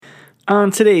On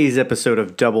today's episode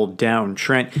of Double Down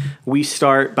Trent, we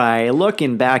start by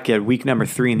looking back at week number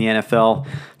 3 in the NFL.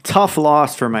 Tough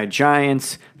loss for my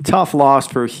Giants, tough loss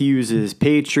for Hughes'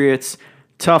 Patriots,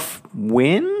 tough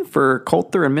win for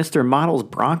Coulter and Mr. Model's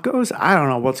Broncos. I don't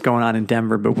know what's going on in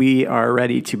Denver, but we are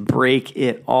ready to break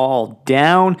it all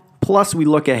down. Plus, we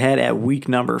look ahead at week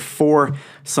number 4.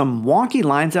 Some wonky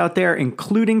lines out there,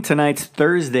 including tonight's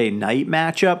Thursday night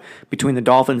matchup between the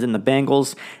Dolphins and the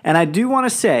Bengals. And I do want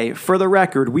to say, for the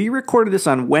record, we recorded this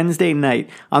on Wednesday night.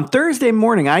 On Thursday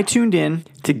morning, I tuned in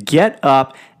to Get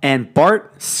Up, and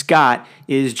Bart Scott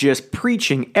is just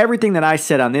preaching everything that I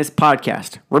said on this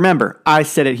podcast. Remember, I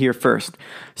said it here first.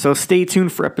 So stay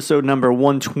tuned for episode number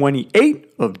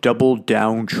 128 of Double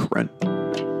Down Trent.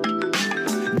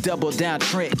 Double Down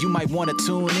Trent, you might want to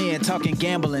tune in. Talking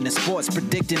gambling and sports,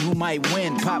 predicting who might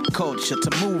win. Pop culture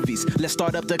to movies. Let's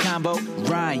start up the combo.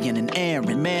 Ryan and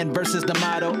Aaron, man versus the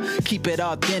motto. Keep it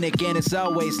authentic and it's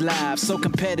always live. So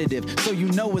competitive, so you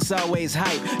know it's always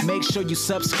hype. Make sure you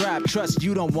subscribe. Trust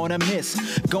you don't want to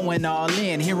miss. Going all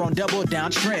in here on Double Down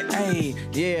Trent. Hey,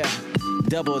 yeah.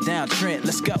 Double Down Trent.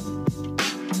 Let's go.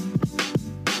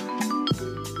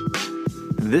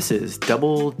 This is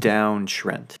Double Down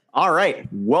Trent. All right,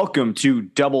 welcome to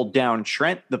Double Down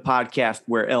Trent, the podcast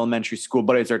where elementary school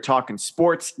buddies are talking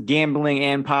sports, gambling,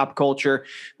 and pop culture.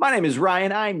 My name is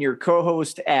Ryan. I'm your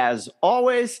co-host as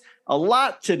always. A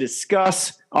lot to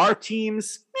discuss. Our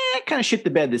teams kind of shit the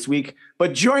bed this week,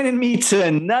 but joining me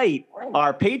tonight,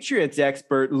 our Patriots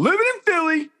expert, living in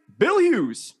Philly, Bill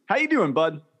Hughes. How you doing,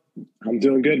 bud? I'm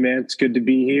doing good, man. It's good to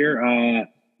be here.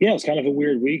 Yeah, it's kind of a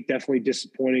weird week. Definitely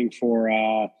disappointing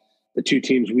for the two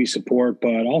teams we support,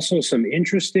 but also some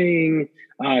interesting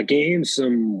games,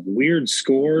 some weird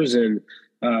scores, and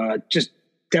just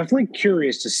definitely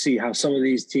curious to see how some of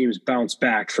these teams bounce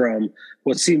back from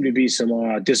what seemed to be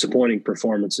some disappointing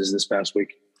performances this past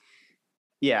week.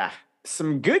 Yeah,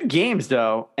 some good games,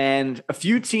 though, and a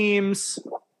few teams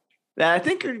that I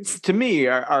think, to me,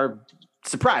 are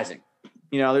surprising.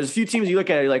 You know, there's a few teams you look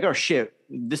at it, you're like, oh, shit.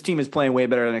 This team is playing way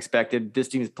better than expected. This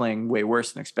team is playing way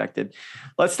worse than expected.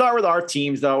 Let's start with our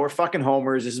teams, though. We're fucking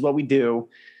homers. This is what we do.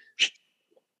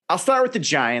 I'll start with the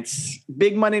Giants.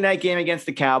 Big Monday night game against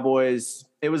the Cowboys.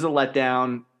 It was a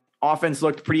letdown. Offense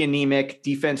looked pretty anemic.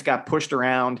 Defense got pushed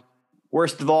around.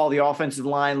 Worst of all, the offensive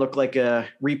line looked like a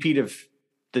repeat of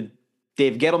the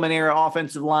Dave Gettleman era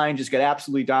offensive line. Just got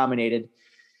absolutely dominated.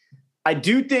 I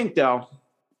do think, though,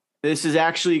 this is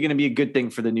actually going to be a good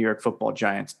thing for the New York Football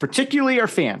Giants, particularly our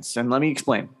fans. And let me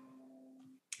explain.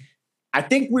 I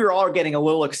think we were all getting a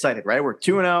little excited, right? We're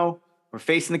 2-0. We're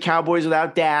facing the Cowboys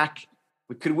without Dak.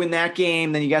 We could win that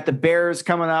game. Then you got the Bears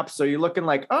coming up. So you're looking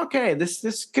like, okay,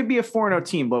 this could be a 4-0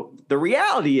 team. But the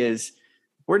reality is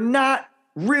we're not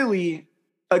really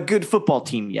a good football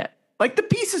team yet. Like, the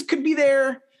pieces could be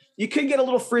there. You could get a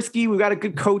little frisky. We've got a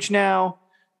good coach now.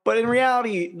 But in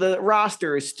reality, the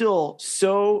roster is still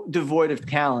so devoid of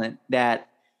talent that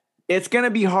it's going to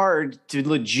be hard to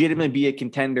legitimately be a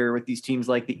contender with these teams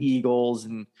like the Eagles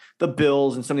and the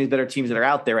Bills and some of these better teams that are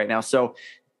out there right now. So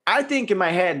I think in my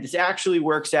head, this actually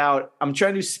works out. I'm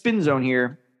trying to do spin zone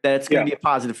here that it's going to be a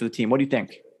positive for the team. What do you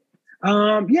think?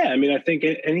 Yeah, I mean, I think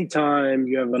anytime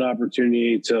you have an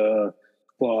opportunity to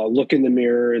look in the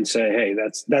mirror and say, hey,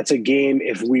 that's a game.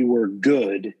 If we were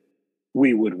good,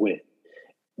 we would win.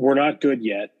 We're not good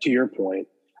yet, to your point.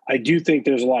 I do think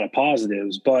there's a lot of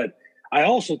positives, but I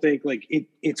also think like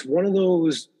it's one of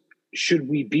those, should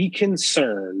we be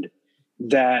concerned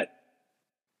that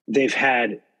they've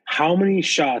had how many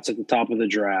shots at the top of the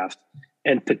draft,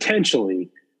 and potentially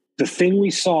the thing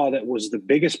we saw that was the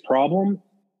biggest problem,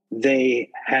 they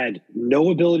had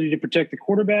no ability to protect the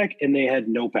quarterback and they had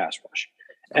no pass rush.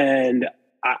 And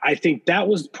I think that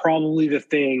was probably the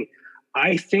thing.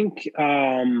 I think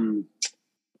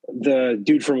the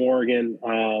dude from Oregon,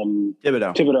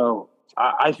 Thibodeau,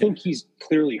 I think he's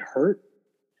clearly hurt,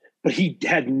 but he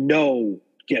had no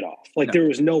get off. There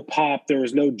was no pop, there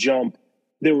was no jump.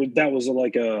 That was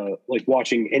like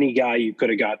watching any guy you could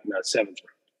have gotten that 7th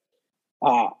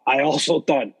round. I also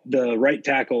thought the right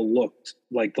tackle looked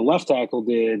like the left tackle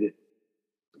did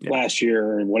last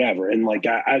year and whatever. And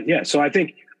so I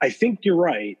think you're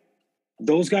right.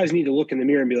 Those guys need to look in the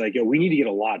mirror and be like, yo, we need to get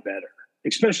a lot better.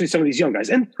 Especially some of these young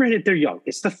guys. And granted, they're young.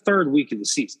 It's the 3rd week of the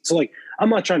season. So, I'm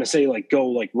not trying to say,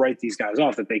 go write these guys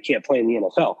off that they can't play in the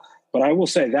NFL. But I will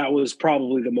say that was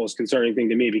probably the most concerning thing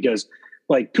to me because,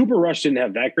 Cooper Rush didn't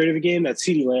have that great of a game. That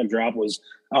CeeDee Lamb drop was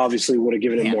obviously would have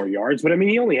given him more yards. But, I mean,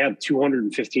 he only had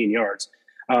 215 yards.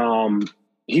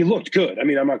 He looked good. I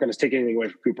mean, I'm not going to take anything away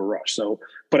from Cooper Rush. So,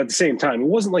 but at the same time, it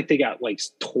wasn't like they got,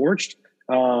 torched.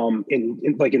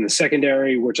 in the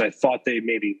secondary, which I thought they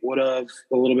maybe would have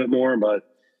a little bit more, but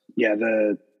yeah,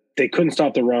 they couldn't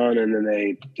stop the run, and then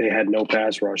they had no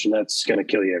pass rush, and that's going to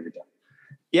kill you every time.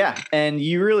 Yeah, and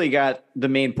you really got the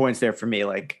main points there for me.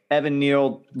 Like Evan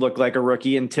Neal looked like a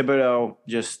rookie, and Thibodeau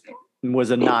just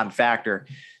was a non-factor.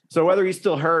 So whether he's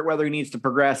still hurt, whether he needs to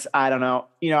progress, I don't know.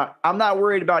 I'm not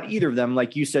worried about either of them,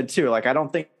 like you said too. Like I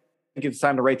don't think it's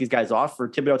time to write these guys off. For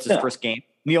Thibodeau, it's his first game.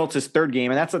 Neal, it's his third game,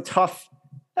 and that's a tough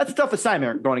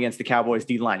assignment going against the Cowboys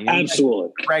D line.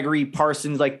 Absolutely, Gregory,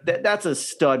 Parsons, like that's a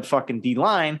stud fucking D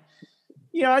line.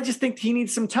 I just think he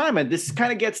needs some time. And this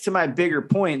kind of gets to my bigger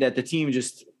point that the team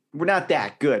we're not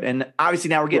that good. And obviously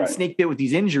now we're getting snake bit with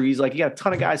these injuries. Like you got a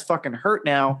ton of guys fucking hurt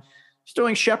now.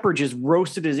 Sterling Shepard just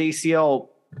roasted his ACL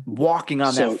walking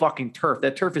on that fucking turf.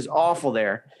 That turf is awful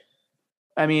there.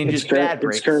 I mean, just bad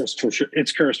breaks. It's cursed for sure.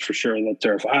 It's cursed for sure, that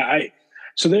turf.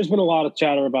 So there's been a lot of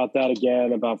chatter about that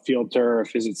again, about field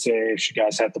turf. Is it safe? Should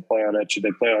guys have to play on it? Should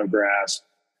they play on grass?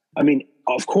 I mean,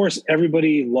 of course,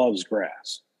 everybody loves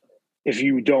grass if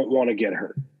you don't want to get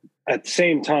hurt. At the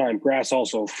same time, grass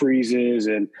also freezes,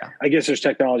 and I guess there's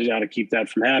technology now to keep that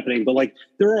from happening. But like,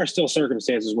 there are still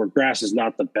circumstances where grass is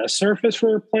not the best surface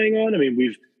for playing on. I mean,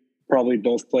 we've probably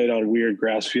both played on weird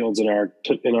grass fields in our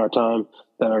time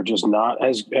that are just not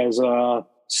as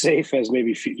safe as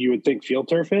maybe you would think field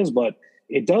turf is. But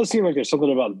it does seem like there's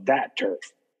something about that turf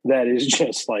that is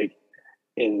just like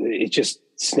it just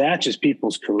snatches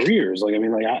people's careers. Like, I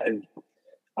mean, like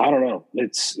I don't know.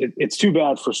 It's too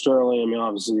bad for Sterling. I mean,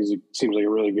 obviously he seems like a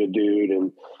really good dude,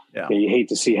 and you hate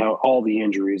to see how all the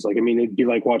injuries. Like, I mean, it'd be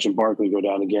like watching Barkley go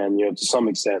down again. To some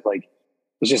extent, like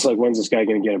it's just like, when's this guy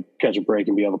going to catch a break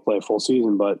and be able to play a full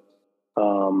season? But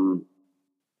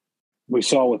we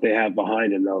saw what they have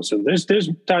behind him, though. So there's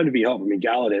time to be helped. I mean,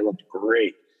 Galladay looked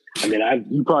great. I mean,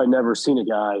 you probably never seen a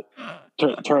guy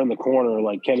turn the corner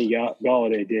like Kenny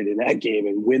Galladay did in that game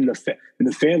and win and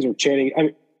the fans were chanting. I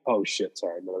mean, oh shit!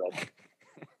 Sorry, no,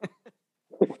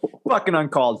 that fucking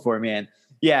uncalled for, man.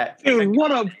 Yeah, dude,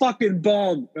 what a fucking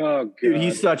bum! Oh, God. Dude,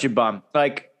 he's such a bum.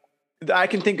 Like, I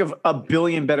can think of a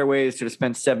billion better ways to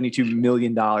spend $72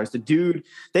 million. The dude,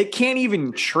 they can't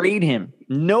even trade him.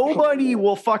 Nobody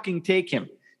will fucking take him.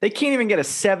 They can't even get a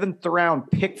 7th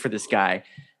round pick for this guy.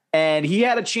 And he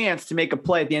had a chance to make a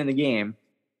play at the end of the game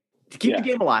to keep the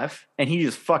game alive, and he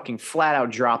just fucking flat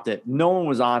out dropped it. No one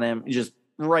was on him. Just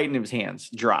right in his hands,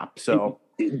 drop. So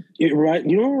you know what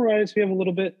reminds me of a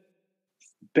little bit?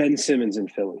 Ben Simmons in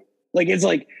Philly. Like, it's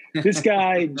like this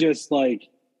guy just like,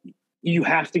 you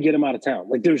have to get him out of town.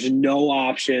 Like, there's no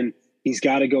option. He's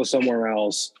got to go somewhere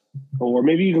else, or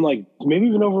maybe even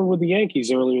over with the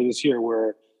Yankees earlier this year,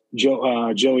 where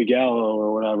Joey Gallo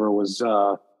or whatever was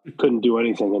couldn't do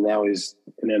anything, and now he's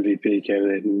an MVP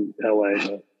candidate in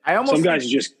LA. But some guys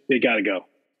they got to go.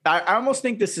 I almost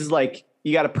think this is like,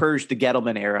 you got to purge the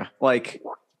Gettleman era. Like,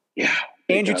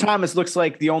 Andrew Thomas looks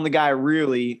like the only guy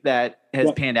really that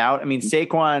has panned out. I mean,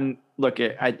 Saquon, look,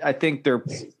 I think they're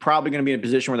probably going to be in a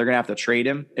position where they're going to have to trade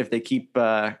him if they keep,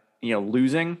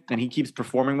 losing and he keeps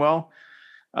performing well.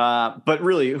 But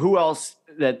really, who else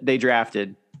that they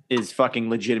drafted is fucking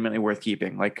legitimately worth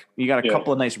keeping? Like, you got a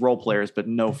couple of nice role players, but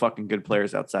no fucking good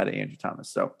players outside of Andrew Thomas.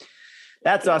 So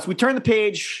that's us. We turn the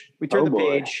page. We've got,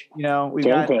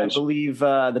 I believe,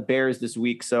 the Bears this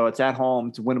week. So it's at home.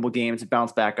 It's a winnable game. It's a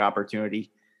bounce back opportunity.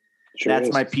 Sure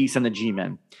that's my piece on the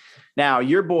G-men. Now,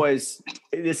 your boys,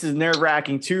 this is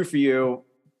nerve-wracking too for you.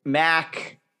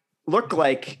 Mac looked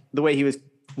like the way he was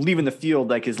leaving the field,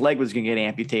 like his leg was going to get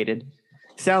amputated.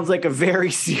 Sounds like a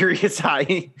very serious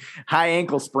high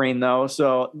ankle sprain, though.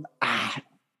 So I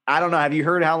don't know. Have you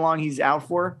heard how long he's out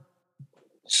for?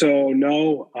 So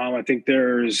no, I think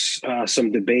there's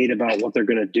some debate about what they're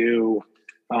going to do.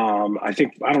 I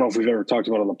don't know if we've ever talked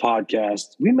about it on the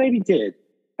podcast. We maybe did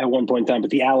at one point in time,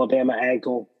 but the Alabama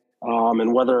ankle,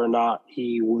 and whether or not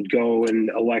he would go and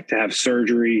elect to have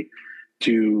surgery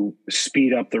to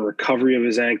speed up the recovery of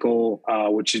his ankle,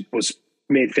 which was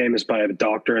made famous by a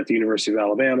doctor at the University of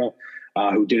Alabama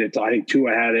who did it. I think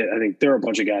Tua had it. I think there are a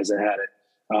bunch of guys that had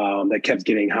it that kept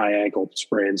getting high ankle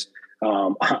sprains.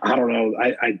 I don't know.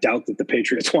 I doubt that the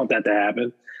Patriots want that to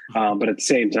happen. But at the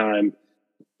same time,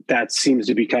 that seems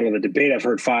to be kind of the debate. I've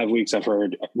heard 5 weeks. I've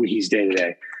heard he's day to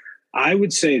day. I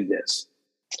would say this.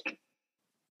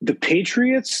 The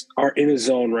Patriots are in a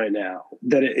zone right now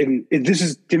that this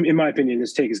is, in my opinion,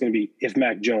 this take is going to be if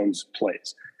Mac Jones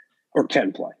plays or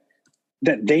can play,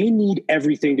 that they need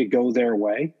everything to go their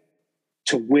way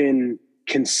to win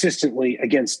consistently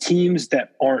against teams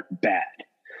that aren't bad.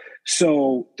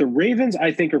 So the Ravens,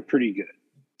 I think, are pretty good.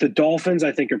 The Dolphins,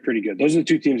 I think, are pretty good. Those are the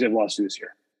two teams they've lost to this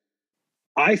year.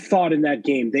 I thought in that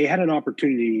game they had an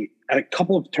opportunity at a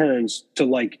couple of turns to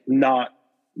like not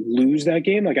lose that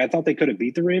game. Like I thought they could have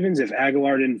beat the Ravens if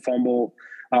Aguilar didn't fumble.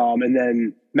 And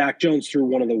then Mac Jones threw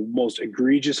one of the most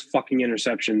egregious fucking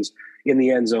interceptions in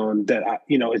the end zone that,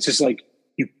 it's just like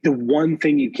the one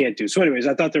thing you can't do. So anyways,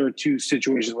 I thought there were two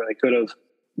situations where they could have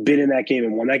been in that game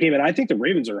and won that game. And I think the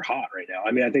Ravens are hot right now.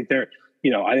 I mean, I think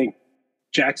I think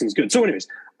Jackson's good. So anyways,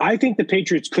 I think the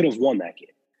Patriots could have won that game.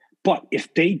 But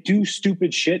if they do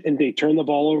stupid shit and they turn the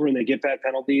ball over and they get bad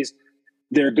penalties,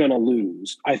 they're going to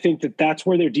lose. I think that's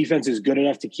where their defense is good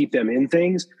enough to keep them in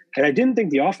things. And I didn't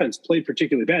think the offense played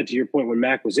particularly bad. To your point, when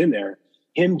Mac was in there,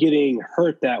 him getting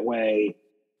hurt that way,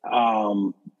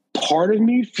 part of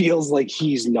me feels like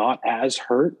he's not as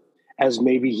hurt as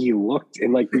maybe he looked.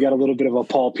 And like, we got a little bit of a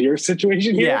Paul Pierce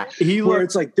situation here. Yeah, where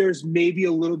it's like, there's maybe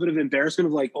a little bit of embarrassment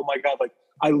of like, oh my God, like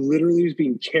I literally was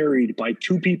being carried by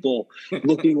two people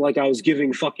looking like I was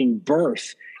giving fucking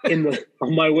birth on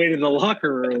my way to the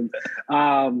locker room.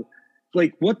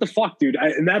 Like what the fuck, dude?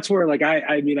 And that's where like,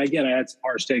 I mean, again, I had some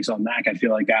harsh takes on Mac. I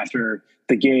feel like after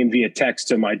the game via text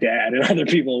to my dad and other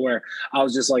people where I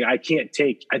was just like, I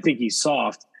think he's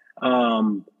soft.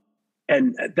 And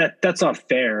that's not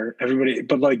fair, everybody.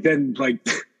 But like, then like,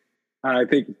 I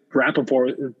think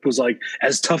Rappaport was like,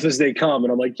 as tough as they come.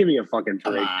 And I'm like, give me a fucking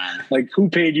break. Like, who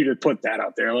paid you to put that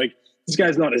out there? Like, this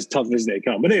guy's not as tough as they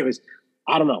come. But anyways,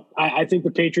 I don't know. I think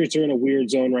the Patriots are in a weird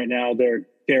zone right now. They're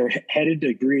headed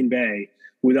to Green Bay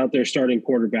without their starting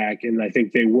quarterback. And I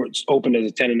think they were opened as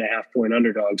a 10.5-point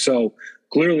underdog. So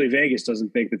clearly Vegas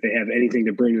doesn't think that they have anything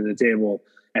to bring to the table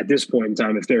at this point in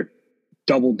time if they're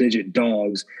double-digit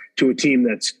dogs to a team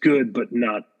that's good but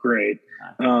not great.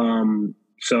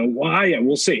 So,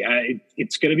 we'll see.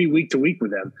 It's going to be week to week with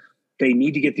them. They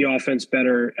need to get the offense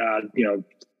better. I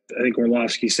think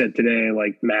Orlovsky said today,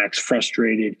 like, Mac's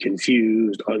frustrated,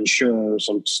 confused, unsure,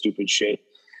 some stupid shit.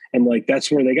 And, like, that's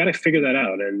where they got to figure that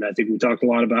out. And I think we talked a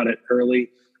lot about it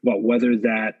early, about whether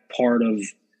that part of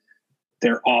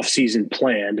their offseason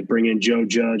plan to bring in Joe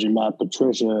Judge and Matt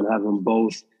Patricia and have them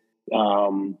both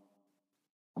run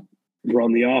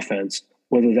the offense,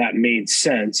 whether that made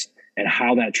sense and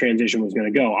how that transition was going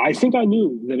to go. I think I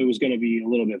knew that it was going to be a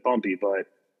little bit bumpy, but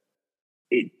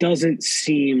it doesn't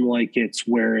seem like it's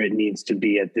where it needs to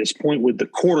be at this point with the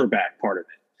quarterback part of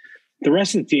it. The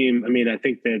rest of the team, I mean, I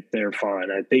think that they're fine.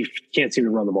 They can't seem to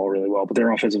run the ball really well, but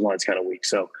their offensive line's kind of weak.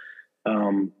 So,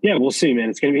 we'll see, man.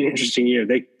 It's going to be an interesting year.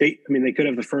 They could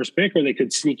have the first pick or they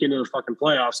could sneak into the fucking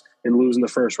playoffs and lose in the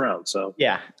first round. So,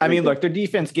 yeah. I mean, look, their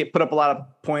defense put up a lot of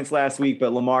points last week,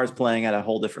 but Lamar's playing at a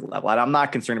whole different level. I'm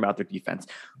not concerned about their defense.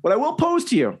 What I will pose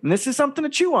to you, and this is something to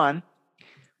chew on,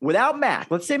 without Mac,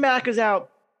 let's say Mac is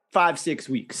out 5-6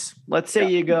 weeks. Let's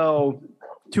say you go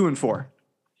 2-4.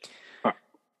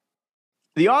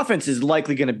 The offense is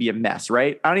likely going to be a mess,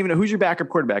 right? I don't even know who's your backup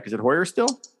quarterback. Is it Hoyer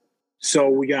still? So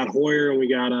we got Hoyer and we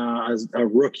got a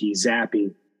rookie,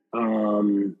 Zappy,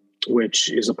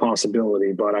 which is a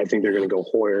possibility, but I think they're going to go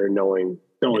Hoyer knowing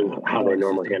how they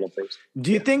normally handle things.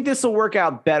 Do you think this will work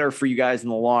out better for you guys in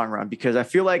the long run? Because I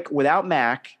feel like without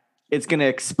Mac, it's going to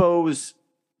expose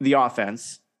the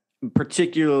offense,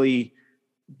 particularly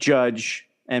Judge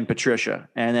and Patricia.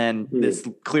 And then this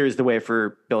clears the way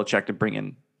for Belichick to bring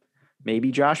in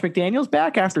maybe Josh McDaniels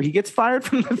back after he gets fired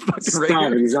from the fucking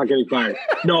Raiders. He's not getting fired.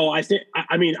 No,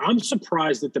 I'm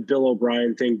surprised that the Bill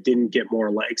O'Brien thing didn't get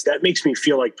more legs. That makes me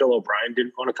feel like Bill O'Brien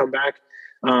didn't want to come back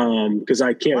because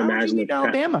I can't imagine that.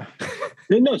 Alabama.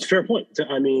 No, it's a fair point.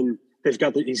 I mean, he's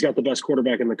got the best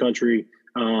quarterback in the country.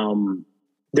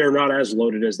 They're not as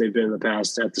loaded as they've been in the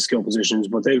past at the skill positions,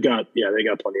 but they got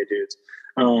plenty of dudes.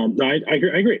 No, I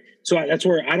agree. So that's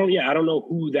where I don't know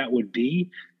who that would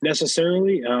be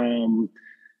necessarily.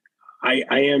 I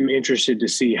am interested to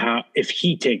see if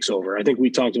he takes over. I think we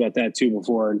talked about that too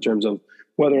before in terms of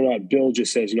whether or not Bill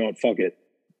just says, you know what, fuck it,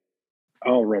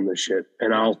 I'll run this shit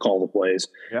and I'll call the plays.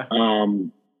 Yeah.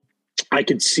 I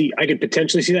could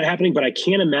potentially see that happening, but I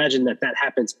can't imagine that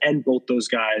happens and both those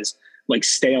guys like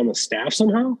stay on the staff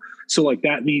somehow. So like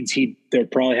that means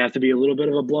there'd probably have to be a little bit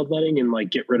of a bloodletting and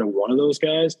like get rid of one of those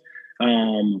guys,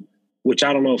 which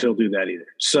I don't know if he'll do that either.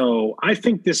 So I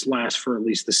think this lasts for at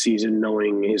least the season,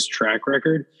 knowing his track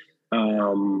record.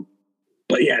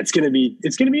 But yeah, it's gonna be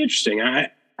interesting.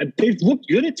 They've looked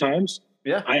good at times.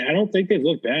 Yeah, I don't think they've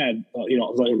looked bad,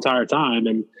 the entire time.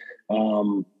 And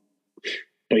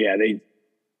but yeah,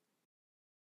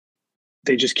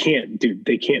 they just can't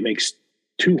make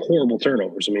two horrible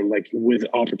turnovers. I mean, like with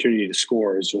opportunity to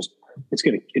score is just it's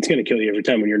gonna kill you every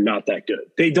time when you're not that good.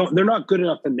 They're not good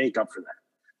enough to make up for that.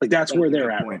 Like that's where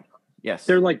they're at. Yes,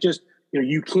 they're like just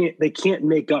they can't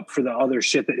make up for the other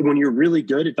shit that when you're really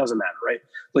good, it doesn't matter, right?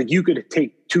 Like you could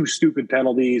take 2 stupid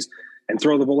penalties and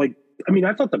throw the ball. Like, I mean,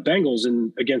 I thought the Bengals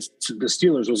against the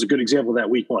Steelers was a good example of that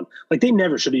week 1. Like they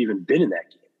never should have even been in that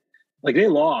game. Like they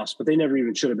lost, but they never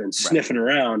even should have been sniffing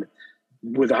around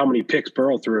with how many picks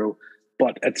Burrow threw.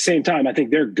 But at the same time, I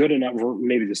think they're good enough, or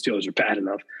maybe the Steelers are bad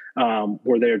enough,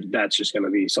 where that's just going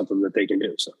to be something that they can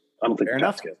do. So I don't think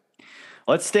that's good.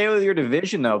 Let's stay with your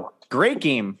division, though. Great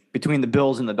game between the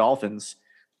Bills and the Dolphins.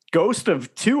 Ghost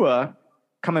of Tua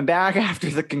coming back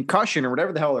after the concussion or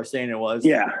whatever the hell they're saying it was.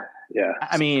 Yeah.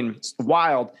 I mean,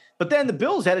 wild. But then the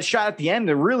Bills had a shot at the end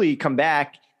to really come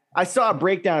back. I saw a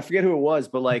breakdown. I forget who it was,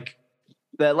 but like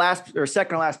that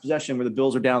second to last possession where the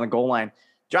Bills are down the goal line,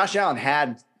 Josh Allen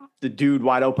had the dude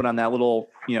wide open on that little,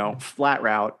 flat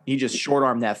route. He just short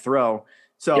armed that throw.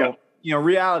 So,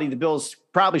 reality, the Bills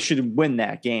probably should win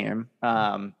that game.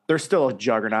 They're still a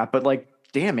juggernaut, but like,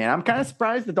 damn, man, I'm kind of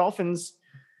surprised the Dolphins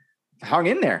hung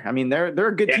in there. I mean, they're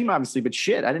a good team, obviously, but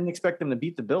shit, I didn't expect them to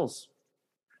beat the Bills.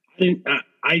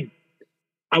 I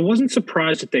wasn't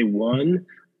surprised that they won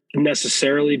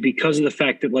necessarily because of the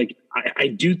fact that, like, I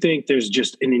do think there's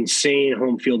just an insane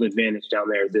home field advantage down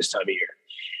there this time of year.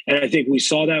 And I think we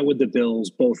saw that with the Bills,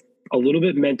 both a little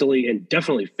bit mentally and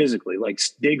definitely physically. Like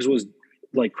Diggs was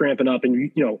like cramping up,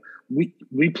 and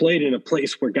we played in a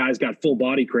place where guys got full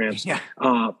body cramps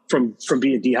from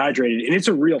being dehydrated, and it's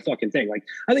a real fucking thing. Like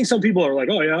I think some people are like,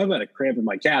 oh yeah, I've had a cramp in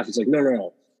my calf. It's like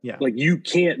no. Yeah. Like you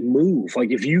can't move. Like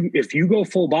if you go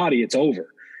full body, it's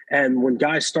over. And when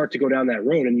guys start to go down that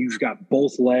road and you've got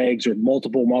both legs or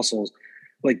multiple muscles,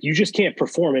 like you just can't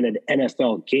perform in an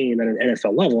NFL game at an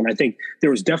NFL level. And I think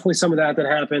there was definitely some of that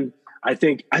happened. I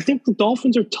think the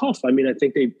Dolphins are tough. I mean, I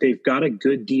think they've got a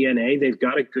good DNA. They've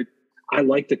got a good. I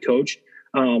like the coach.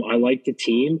 I like the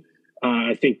team.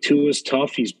 I think Tua's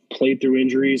tough. He's played through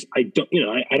injuries. I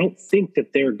don't think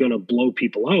that they're going to blow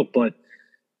people out, but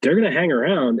they're going to hang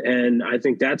around. And I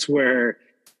think that's where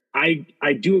I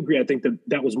do agree. I think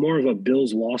that was more of a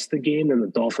Bills lost the game than the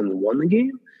Dolphins won the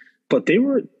game, but they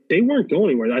weren't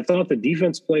going anywhere. I thought the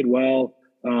defense played well.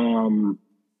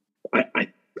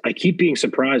 I keep being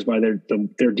surprised by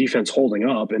their defense holding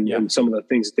up and some of the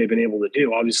things that they've been able to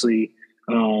do. Obviously,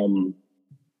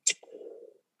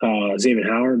 Xavier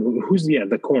Howard, who's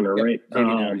the corner, right?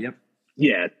 Howard,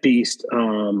 yeah, beast.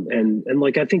 And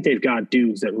like I think they've got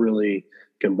dudes that really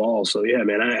can ball. So yeah,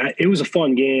 man, it was a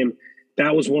fun game.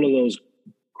 That was one of those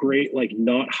great, like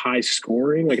not high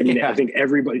scoring. Like, I mean, I think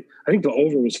the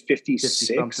over was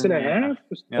 56 and a half,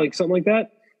 like something like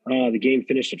that. The game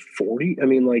finished at 40. I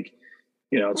mean, like,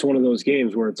 it's one of those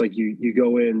games where it's like you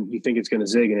go in, you think it's going to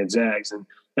zig and it zags. And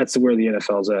that's where the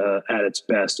NFL's at its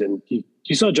best. And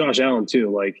you saw Josh Allen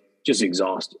too, like just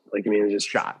exhausted. Like, I mean, just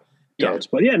shot. Yeah.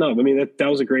 But yeah, no, I mean, that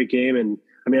was a great game. And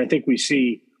I mean, I think we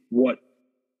see what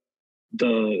at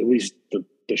least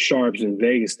the Sharps in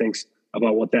Vegas thinks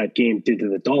about what that game did to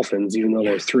the Dolphins, even though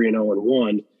they're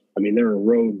 3-0-1. I mean, they're a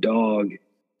road dog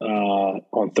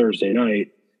on Thursday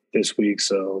night this week.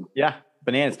 So yeah,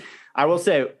 bananas. I will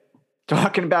say,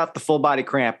 talking about the full body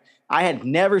cramp, I had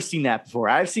never seen that before.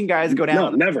 I've seen guys go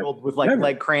down the field with like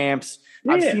leg cramps.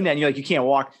 Yeah. I've seen that, and you're like, you can't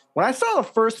walk. When I saw the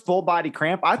first full body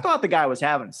cramp, I thought the guy was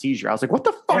having a seizure. I was like, what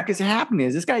the fuck is happening?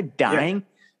 Is this guy dying?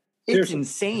 Yeah. It's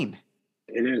insane.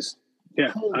 It is.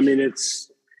 Yeah. I mean, it's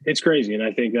crazy. And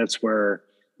I think that's where,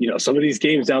 some of these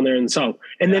games down there in the South,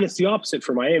 and then it's the opposite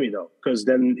for Miami though. Cause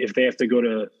then if they have to go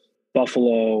to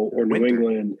Buffalo or New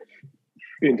England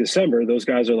in December, those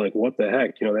guys are like, what the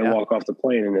heck? They walk off the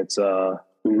plane and it's,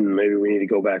 maybe we need to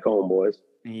go back home, boys.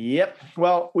 Yep.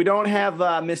 Well, we don't have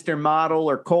Mr. Model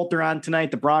or Coulter on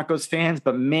tonight, the Broncos fans,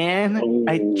 but man,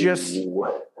 I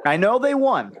know they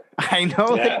won. I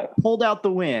know they pulled out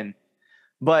the win,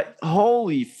 but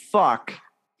holy fuck,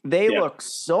 they look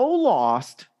so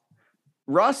lost.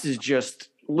 Russ is just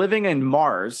living in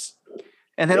Mars.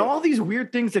 And then all these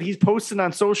weird things that he's posting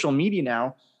on social media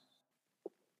now,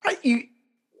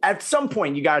 at some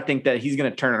point you got to think that he's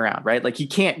going to turn it around, right? Like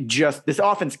this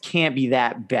offense can't be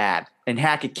that bad, and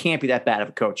Hackett can't be that bad of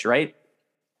a coach, right?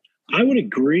 I would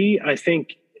agree. I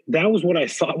think that was what I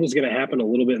thought was going to happen a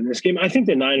little bit in this game. I think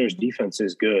the Niners defense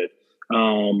is good.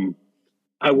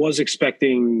 I was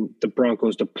expecting the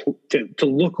Broncos to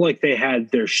look like they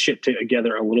had their shit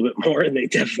together a little bit more, and they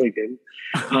definitely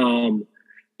didn't.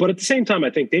 But at the same time, I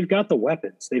think they've got the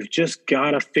weapons. They've just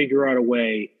got to figure out a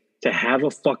way to have a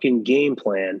fucking game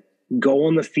plan, go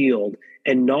on the field,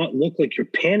 and not look like you're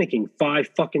panicking 5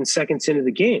 fucking seconds into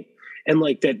the game. And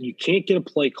like that, you can't get a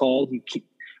play called.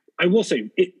 I will say,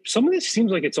 some of this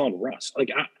seems like it's on Russ. Like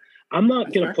I'm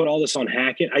not going to put all this on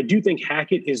Hackett. I do think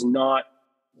Hackett is not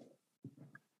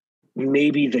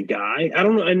maybe the guy. I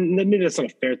don't know, and maybe that's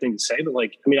not a fair thing to say, but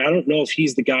like, I mean, I don't know if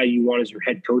he's the guy you want as your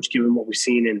head coach, given what we've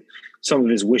seen in some of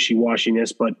his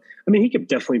wishy-washiness. But I mean, he could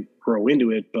definitely grow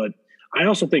into it. But I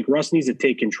also think Russ needs to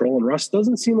take control, and Russ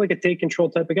doesn't seem like a take control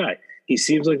type of guy. He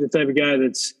seems like the type of guy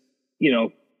that's,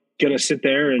 going to sit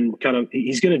there and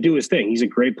he's going to do his thing. He's a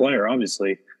great player,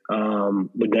 obviously.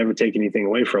 Would never take anything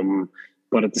away from him.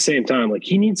 But at the same time, like,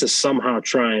 he needs to somehow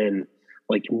try and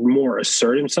like more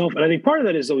assert himself. And I think part of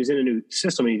that is, though, he's in a new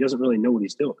system and he doesn't really know what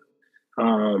he's doing.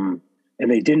 And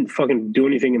they didn't fucking do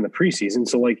anything in the preseason.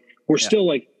 So like, we're still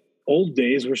like old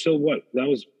days. We're still that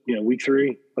was, week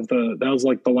 3 of that was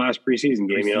like the last preseason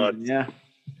game, Yeah.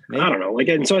 Maybe. I don't know. Like,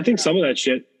 and so I think some of that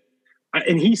shit,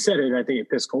 and he said it, and I think it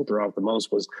pissed Coulter off the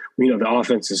most was, the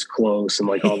offense is close and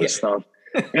like all this stuff.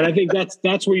 And I think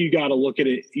that's where you got to look at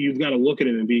it. You've got to look at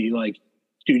it and be like,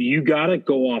 dude, you got to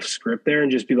go off script there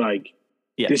and just be like,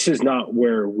 this is not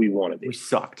where we want to be. We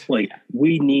sucked. Like,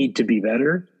 we need to be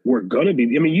better. We're going to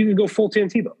be. I mean, you can go full Tim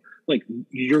Tebow. Like,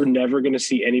 you're never going to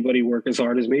see anybody work as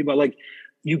hard as me, but like,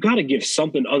 you got to give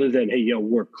something other than, hey,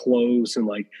 we're close. And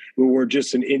like, we're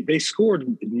just they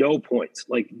scored no points.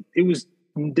 Like,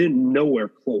 they're nowhere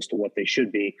close to what they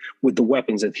should be with the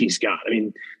weapons that he's got. I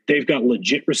mean, they've got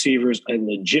legit receivers and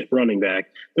legit running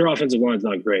back. Their offensive line's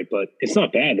not great, but it's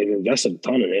not bad. They've invested a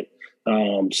ton in it.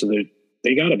 So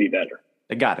they got to be better.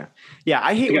 They got to. Yeah,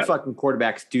 I hate when fucking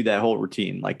quarterbacks do that whole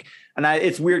routine. Like, and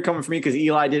it's weird coming from me because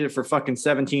Eli did it for fucking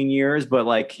 17 years, but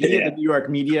like he had the New York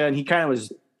media and he kind of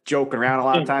was joking around a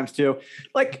lot of times too.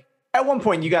 Like, at one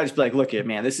point you got to just be like, look,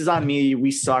 man, this is on me.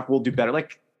 We suck. We'll do better.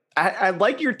 Like, I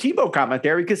like your Tebow comment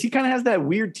there because he kind of has that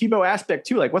weird Tebow aspect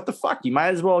too. Like, what the fuck? You might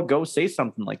as well go say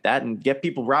something like that and get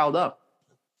people riled up.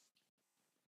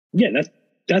 Yeah,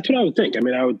 that's what I would think. I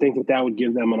mean, I would think that would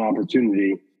give them an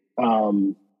opportunity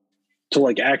to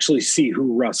like actually see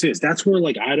who Russ is. That's where,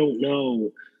 like, I don't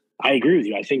know. I agree with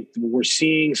you. I think we're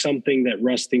seeing something that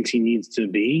Russ thinks he needs to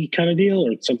be, kind of deal,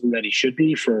 or something that he should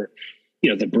be for,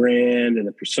 the brand and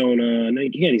the persona. And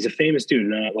again, he's a famous dude.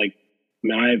 Not like, I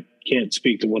mean, I can't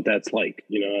speak to what that's like,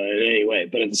 in any way.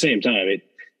 But at the same time, it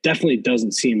definitely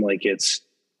doesn't seem like it's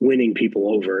winning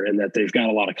people over and that they've got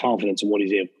a lot of confidence in what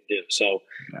he's able to do. So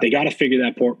they got to figure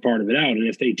that part of it out. And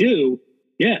if they do,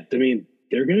 I mean,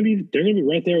 they're going to be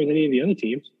right there with any of the other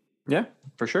teams. Yeah,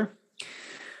 for sure.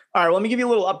 All right, well, let me give you a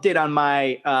little update on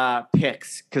my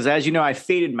picks because, as you know, I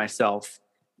faded myself.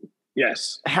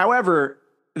 Yes. However,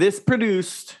 this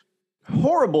produced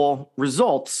horrible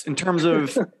results in terms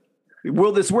of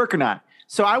will this work or not.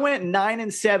 So I went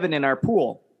 9-7 in our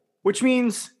pool, which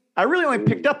means I really only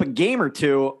picked up a game or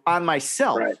two on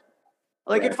myself. Right.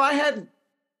 Like, if I had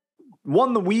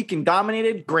won the week and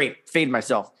dominated, great, fade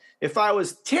myself. If I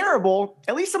was terrible,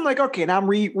 at least I'm like, okay, now I'm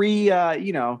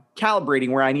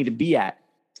calibrating where I need to be at.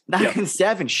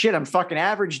 9-7, shit, I'm fucking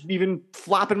average, even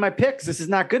flopping my picks. This is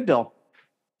not good, Bill.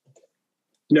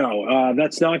 No,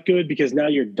 that's not good because now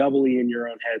you're doubly in your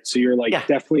own head. So you're like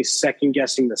definitely second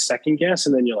guessing the second guess.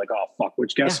 And then you're like, oh, fuck,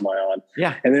 which guess am I on?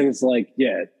 Yeah. And then it's like,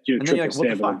 you're triple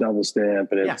stamp and a double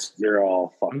stamp. And you're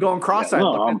all fucking. I'm going cross-eyed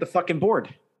looking at the fucking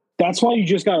board. That's why you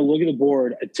just got to look at the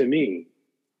board to me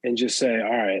and just say,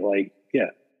 all right, like,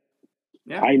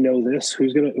 I know this.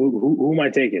 Who am I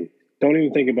taking? Don't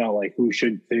even think about like who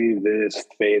should fade this,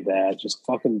 fade that. Just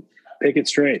fucking pick it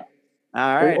straight.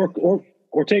 All right.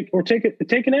 Or take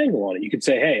an angle on it. You could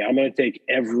say, hey, I'm going to take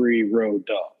every road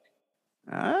dog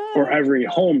or every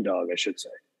home dog, I should say.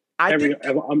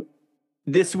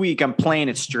 This week I'm playing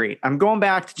it straight. I'm going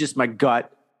back to just my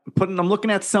gut. I'm looking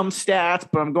at some stats,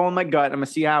 but I'm going my gut. I'm going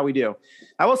to see how we do.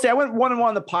 I will say I went 1-1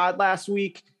 on the pod last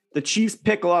week. The Chiefs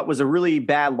pick a lot was a really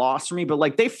bad loss for me, but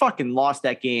like they fucking lost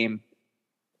that game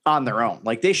on their own.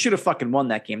 Like they should have fucking won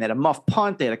that game. They had a muff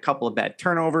punt. They had a couple of bad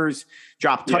turnovers,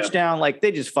 dropped touchdown. Like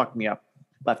they just fucked me up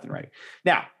left and right.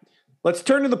 Now let's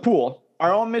turn to the pool.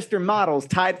 Our own Mr. Models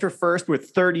tied for first with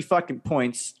 30 fucking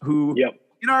points, who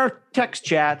in our text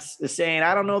chats is saying,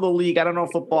 I don't know the league. I don't know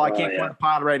football. I can't find a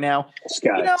pod right now.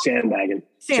 Scott, Sandbagger.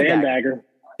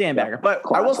 But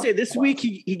I will say this week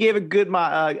he gave a good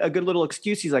little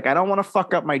excuse. He's like, I don't want to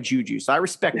fuck up my juju. So I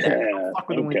respect that. Fuck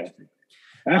with the win.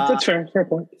 That's fair. Fair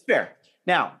point. It's fair.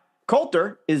 Now,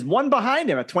 Coulter is one behind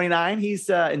him at 29. He's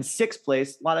in sixth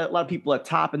place. A lot of people at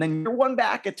top. And then you're one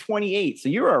back at 28. So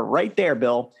you're right there,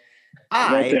 Bill.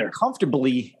 I'm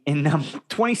comfortably in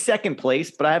 22nd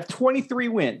place, but I have 23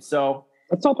 wins. So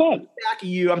that's not bad. Back of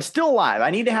you. I'm still alive. I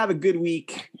need to have a good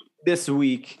week this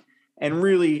week and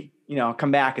really,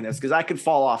 come back in this because I could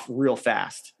fall off real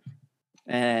fast.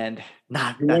 And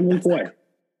you're 1 week away.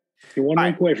 You're 1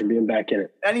 week away from being back in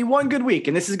it. I need one good week,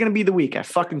 and this is going to be the week. I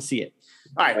fucking see it.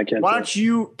 All right. Why don't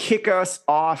you kick us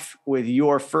off with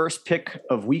your first pick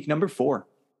of week number 4?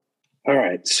 All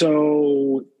right.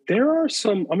 So there are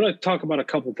some, I'm going to talk about a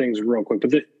couple things real quick,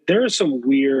 but there are some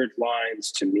weird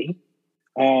lines to me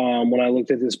when I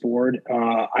looked at this board.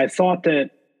 I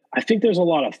think there's a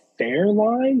lot of fair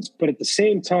lines, but at the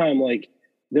same time, like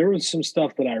there was some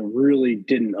stuff that I really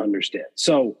didn't understand.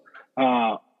 So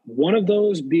one of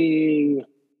those being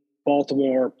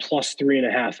Baltimore plus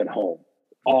 3.5 at home.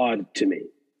 Odd to me.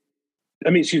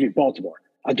 Baltimore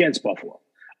against Buffalo.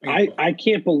 I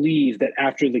can't believe that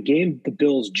after the game the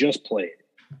Bills just played,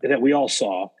 that we all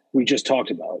saw, we just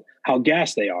talked about, how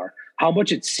gassed they are, how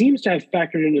much it seems to have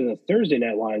factored into the Thursday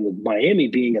night line with Miami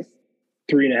being a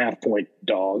 3.5 point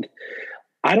dog.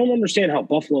 I don't understand how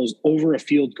Buffalo's over a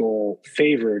field goal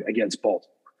favored against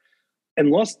Baltimore.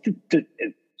 Unless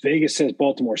Vegas says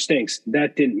Baltimore stinks,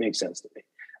 that didn't make sense to me.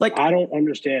 Like, I don't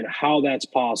understand how that's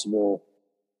possible.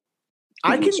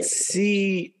 I can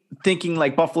see thinking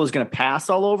like Buffalo's going to pass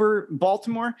all over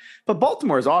Baltimore, but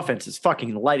Baltimore's offense is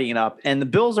fucking lighting it up, and the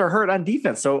Bills are hurt on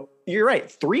defense. So you're right,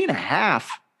 3.5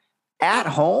 at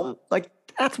home, like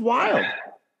that's wild.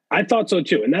 I thought so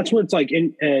too, and that's where it's like,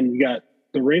 and you got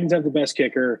the Ravens have the best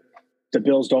kicker. The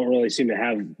Bills don't really seem to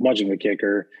have much of a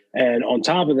kicker, and on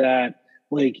top of that,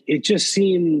 like it just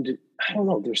seemed, I don't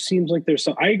know. There seems like there's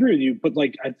some. I agree with you, but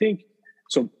like I think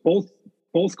so.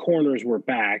 Both corners were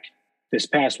back this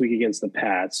past week against the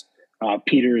Pats,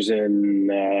 Peters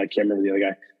and I can't remember the other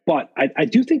guy. But I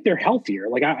do think they're healthier.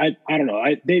 Like I don't know.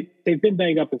 They've been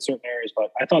banged up in certain areas,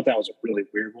 but I thought that was a really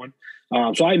weird one.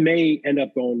 So I may end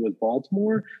up going with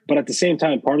Baltimore, but at the same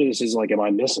time, part of this is like, am I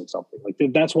missing something? Like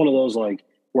that's one of those like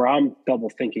where I'm double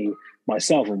thinking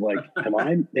myself of like, am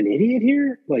I an idiot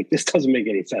here? Like this doesn't make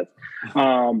any sense.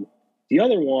 The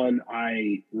other one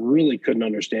I really couldn't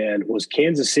understand was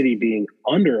Kansas City being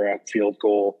under a field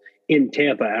goal in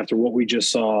Tampa after what we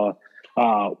just saw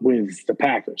with the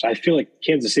Packers. I feel like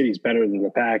Kansas City is better than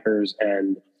the Packers,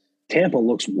 and Tampa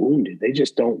looks wounded. They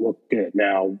just don't look good.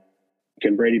 Now,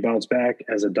 can Brady bounce back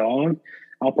as a dog?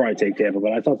 I'll probably take Tampa,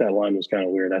 but I thought that line was kind of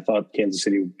weird. I thought Kansas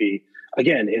City would be,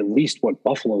 again, at least what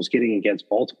Buffalo's getting against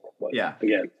Baltimore. But yeah,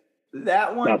 again,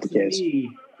 that one to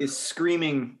me is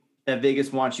screaming that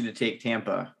Vegas wants you to take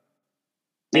Tampa.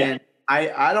 Yeah. And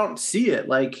I don't see it.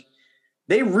 Like,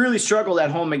 they really struggled at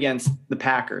home against the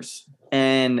Packers.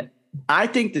 And I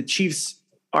think the Chiefs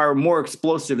are more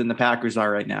explosive than the Packers are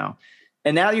right now.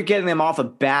 And now you're getting them off a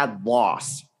bad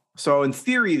loss. So in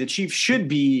theory, the Chiefs should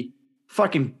be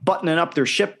fucking buttoning up their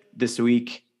ship this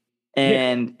week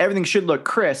and everything should look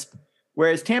crisp.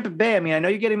 Whereas Tampa Bay, I mean, I know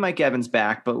you're getting Mike Evans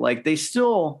back, but like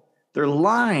their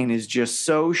line is just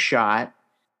so shot.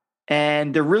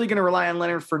 And they're really going to rely on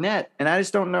Leonard Fournette. And I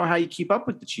just don't know how you keep up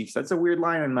with the Chiefs. That's a weird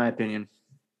line in my opinion.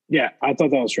 Yeah, I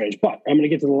thought that was strange. But I'm going to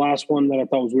get to the last one that I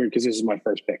thought was weird because this is my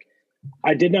first pick.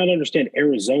 I did not understand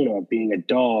Arizona being a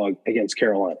dog against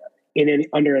Carolina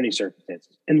under any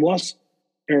circumstances, unless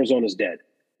Arizona's dead.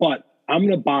 But I'm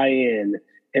going to buy in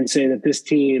and say that this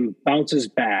team bounces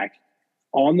back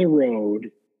on the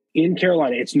road in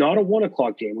Carolina. It's not a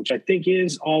 1:00 game, which I think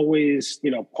is always,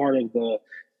 part of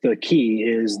the key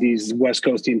is these West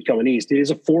Coast teams coming east. It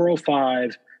is a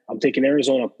 4:05. I'm taking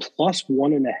Arizona plus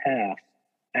 1.5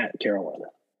 at Carolina.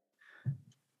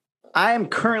 I am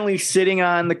currently sitting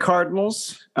on the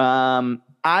Cardinals.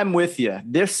 I'm with you.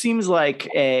 This seems like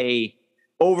a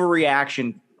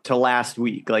overreaction to last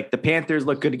week. Like the Panthers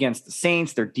look good against the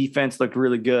Saints. Their defense looked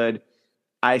really good.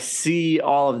 I see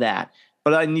all of that.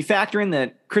 But when you factor in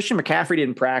that Christian McCaffrey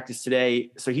didn't practice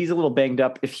today, so he's a little banged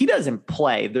up. If he doesn't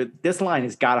play, this line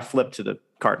has got to flip to the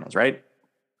Cardinals, right?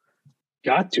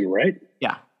 Got to, right?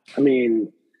 Yeah. I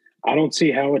mean, I don't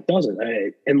see how it doesn't.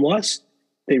 Unless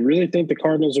they really think the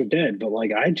Cardinals are dead. But,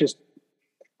 like, I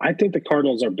think the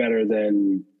Cardinals are better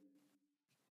than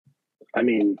 – I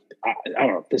mean, I don't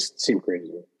know. This seemed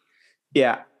crazy.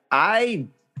 Yeah. I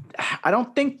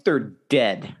don't think they're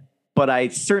dead, but I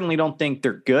certainly don't think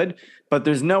they're good. But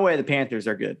there's no way the Panthers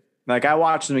are good. Like, I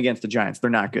watched them against the Giants. They're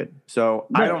not good. So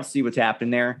I don't see what's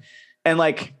happening there. And,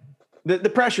 like, the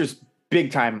pressure's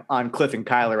big time on Cliff and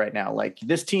Kyler right now. Like,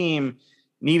 this team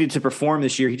needed to perform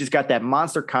this year. He just got that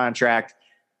monster contract.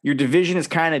 Your division is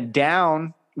kind of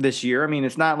down this year. I mean,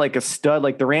 it's not like a stud.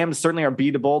 Like, the Rams certainly are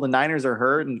beatable. The Niners are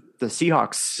hurt, and the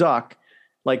Seahawks suck.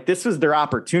 Like, this was their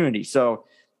opportunity. So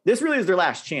this really is their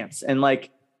last chance. And,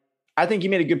 like, I think you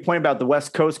made a good point about the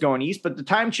West Coast going east, but the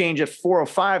time change at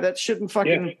 4:05, that shouldn't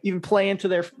fucking even play into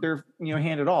their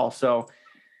hand at all. So,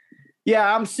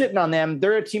 yeah, I'm sitting on them.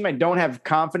 They're a team I don't have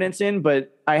confidence in,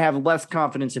 but I have less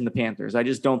confidence in the Panthers. I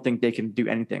just don't think they can do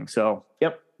anything. So,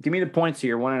 yep, give me the points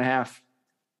here, 1.5.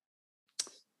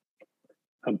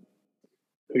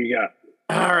 Who you got?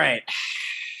 All right.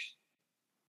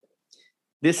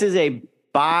 This is a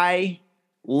buy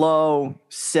low,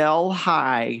 sell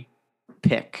high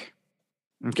pick.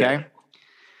 Okay.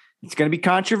 It's going to be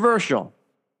controversial.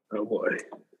 Oh, boy.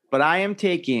 But I am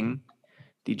taking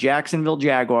the Jacksonville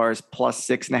Jaguars plus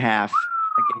 6.5 against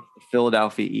the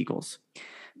Philadelphia Eagles.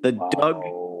 The Doug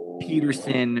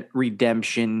Peterson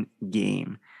redemption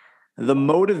game. The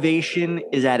motivation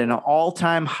is at an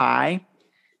all-time high.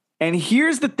 And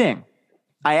here's the thing.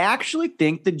 I actually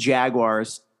think the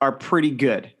Jaguars are pretty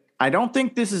good. I don't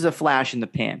think this is a flash in the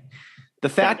pan. The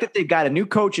fact that they've got a new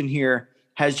coach in here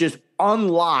has just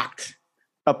unlocked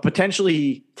a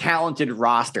potentially talented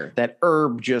roster that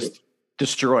Herb just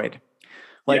destroyed.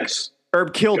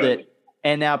 Herb killed it,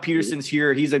 and now Peterson's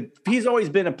here. He's always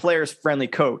been a players friendly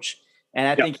coach, and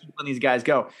I think he's letting these guys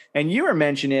go. And you were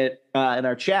mentioning it in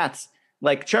our chats,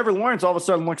 like Trevor Lawrence all of a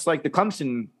sudden looks like the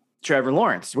Clemson Trevor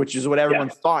Lawrence, which is what everyone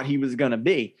thought he was going to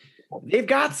be. They've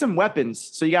got some weapons.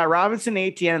 So you got Robinson,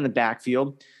 Etienne in the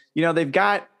backfield. You know, they've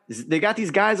got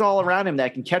these guys all around him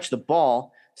that can catch the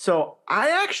ball. So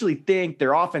I actually think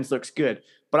their offense looks good,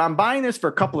 but I'm buying this for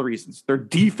a couple of reasons. Their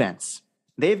defense,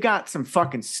 they've got some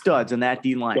fucking studs on that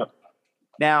D line. Yep.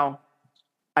 Now,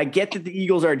 I get that the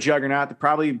Eagles are a juggernaut. They're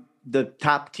probably the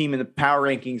top team in the power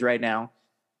rankings right now.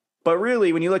 But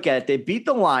really, when you look at it, they beat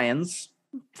the Lions,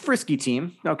 frisky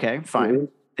team. Okay, fine. Mm-hmm.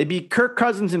 They beat Kirk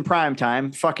Cousins in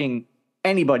primetime. Fucking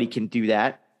anybody can do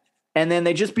that. And then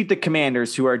they just beat the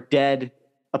Commanders, who are dead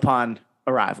upon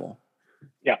arrival.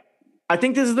 Yeah. I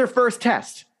think this is their first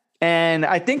test. And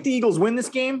I think the Eagles win this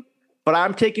game, but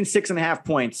I'm taking 6.5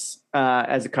 points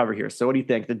as a cover here. So what do you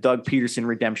think? The Doug Peterson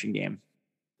redemption game.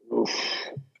 Oof.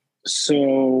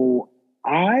 So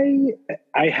I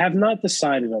have not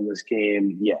decided on this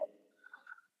game yet.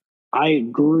 I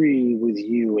agree with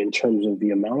you in terms of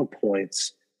the amount of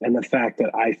points and the fact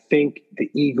that I think the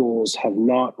Eagles have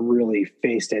not really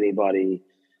faced anybody.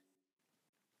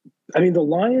 I mean, the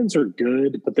Lions are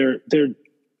good, but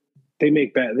they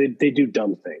make bad. They do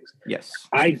dumb things. Yes,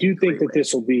 I do think that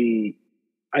this will be.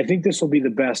 I think this will be the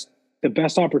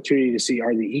best opportunity to see,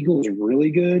 are the Eagles really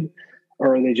good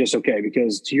or are they just okay?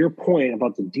 Because to your point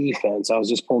about the defense, I was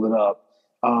just pulling it up.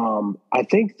 I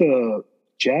think the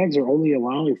Jags are only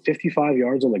allowing 55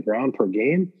 yards on the ground per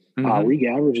game. Mm-hmm. League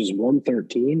average is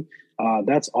 113.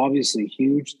 That's obviously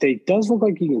huge. It does look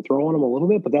like you can throw on them a little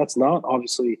bit, but that's not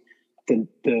obviously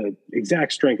the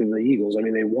exact strength of the Eagles. I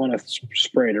mean, they want to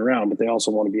spray it around, but they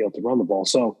also want to be able to run the ball.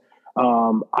 So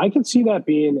I can see that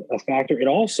being a factor. It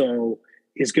also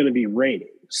is going to be raining.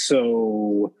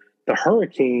 So the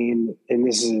hurricane, and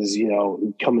this is,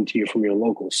 coming to you from your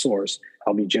local source,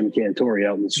 I'll be Jim Cantori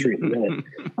out in the street in a minute.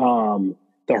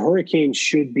 The hurricane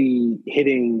should be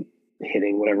hitting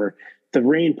whatever. The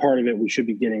rain part of it, we should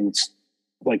be getting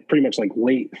like pretty much like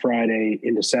late Friday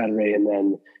into Saturday, and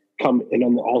then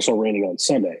also raining on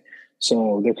Sunday.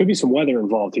 So there could be some weather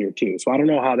involved here too. So I don't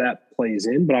know how that plays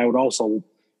in, but I would also,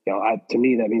 to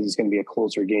me, that means it's going to be a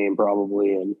closer game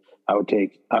probably. And I would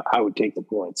take the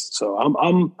points. So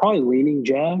I'm probably leaning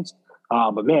Jags,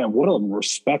 but man, what a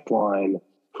respect line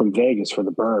from Vegas for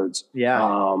the Birds.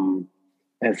 Yeah.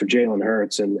 And for Jalen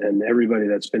Hurts and everybody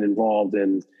that's been involved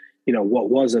in, what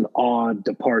was an odd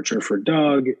departure for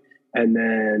Doug, and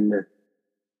then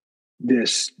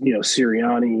this,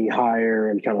 Sirianni hire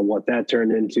and kind of what that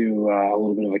turned into, a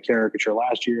little bit of a caricature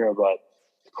last year, but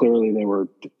clearly they were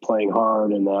playing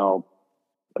hard. And now,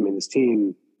 I mean, this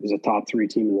team is a top 3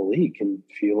 team in the league. And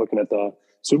if you're looking at the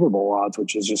Super Bowl odds,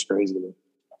 which is just crazy to me.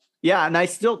 Yeah. And I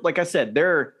still, like I said,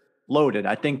 they're loaded.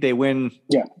 I think they win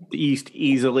the East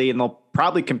easily, and they'll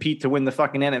probably compete to win the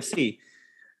fucking NFC.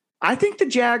 I think the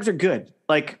Jags are good.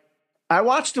 Like, I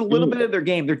watched a little bit of their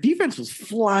game. Their defense was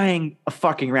flying a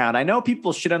fucking round. I know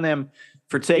people shit on them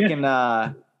for taking,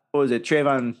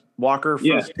 Trayvon Walker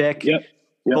first pick. Yep.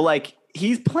 But, like,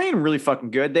 he's playing really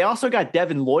fucking good. They also got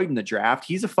Devin Lloyd in the draft.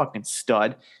 He's a fucking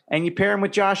stud. And you pair him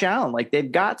with Josh Allen. Like,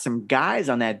 they've got some guys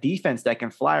on that defense that can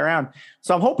fly around.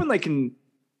 So I'm hoping they can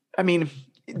 – I mean,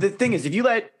 the thing is, if you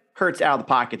let Hurts out of the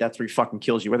pocket, that's where he fucking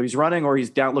kills you, whether he's running or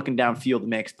he's looking downfield and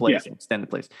makes plays and extended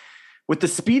plays. With the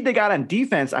speed they got on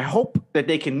defense, I hope that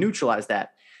they can neutralize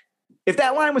that. If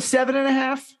that line was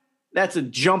 7.5, that's a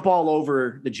jump all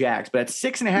over the Jags. But at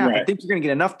 6.5, I think you're going to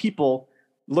get enough people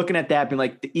looking at that being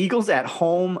like, the Eagles at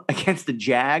home against the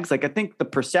Jags. Like, I think the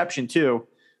perception too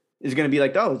is going to be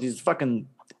like, oh, these fucking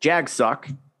Jags suck,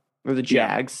 or the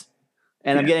Jags.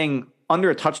 And I'm getting under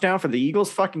a touchdown for the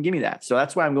Eagles. Fucking give me that. So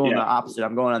that's why I'm going the opposite.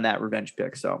 I'm going on that revenge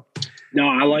pick. So no,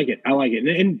 I like it.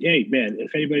 And hey, man,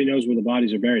 if anybody knows where the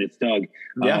bodies are buried, it's Doug.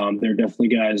 There are definitely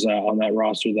guys on that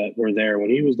roster that were there when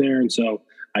he was there. And so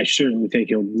I certainly think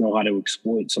he'll know how to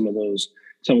exploit some of those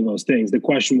things. The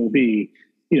question will be,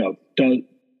 can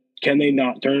they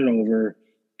not turn it over?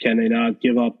 Can they not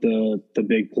give up the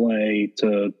big play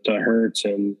to Hurts,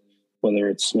 and whether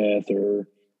it's Smith or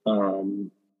their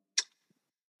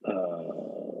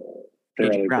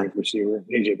other great receiver,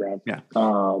 AJ Brown? Yeah.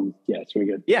 It's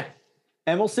pretty good. Yeah.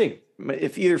 And we'll see.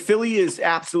 If either Philly is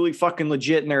absolutely fucking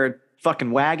legit and they're a fucking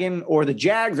wagon, or the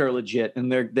Jags are legit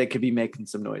and they could be making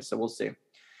some noise. So we'll see.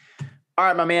 All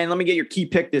right, my man, let me get your key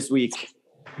pick this week.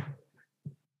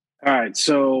 All right,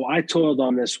 so I toiled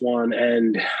on this one,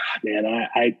 and man,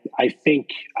 I think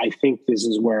this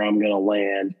is where I'm going to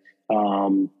land,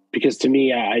 because to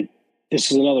me,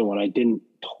 this is another one I didn't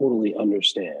totally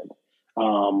understand.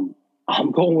 I'm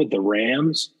going with the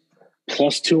Rams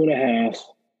plus 2.5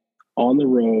 on the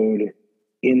road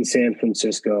in San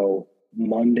Francisco,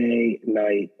 Monday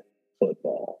Night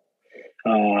Football.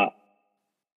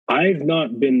 I've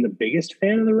not been the biggest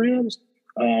fan of the Rams,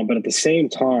 but at the same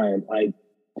time, I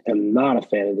am not a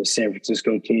fan of the San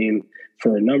Francisco team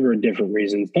for a number of different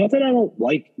reasons. Not that I don't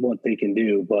like what they can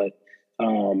do, but I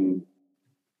don't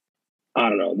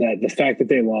know, that the fact that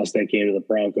they lost that game to the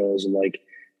Broncos, and like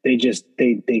they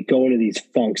go into these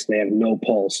funks, they have no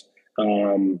pulse.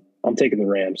 I'm taking the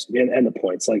Rams and the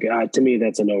points. Like to me,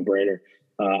 that's a no-brainer.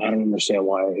 I don't understand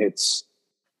why it's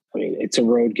a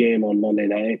road game on Monday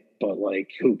night, but like,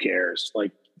 who cares?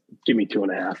 Like, give me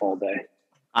 2.5 all day.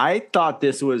 I thought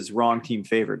this was wrong team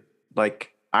favored.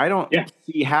 Like, I don't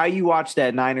see how you watch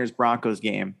that Niners-Broncos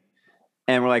game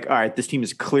and we're like, all right, this team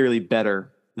is clearly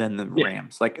better than the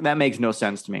Rams. Like, that makes no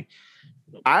sense to me.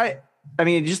 I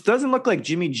mean, it just doesn't look like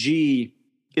Jimmy G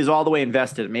is all the way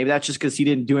invested. Maybe that's just because he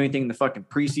didn't do anything in the fucking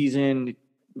preseason.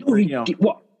 Just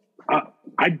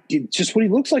what he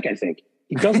looks like, I think.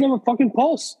 He doesn't have a fucking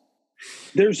pulse.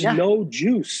 There's no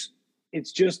juice.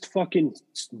 It's just fucking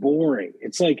boring.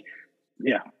 It's like,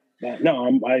 the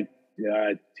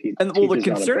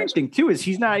concerning thing too is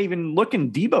he's not even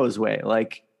looking Debo's way.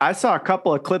 Like, I saw a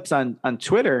couple of clips on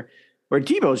Twitter where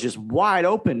Debo's just wide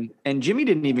open and Jimmy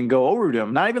didn't even go over to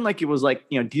him. Not even like it was like,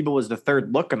 Debo was the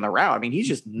third look on the route. I mean, he's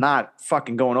just not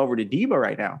fucking going over to Debo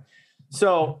right now.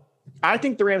 So I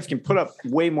think the Rams can put up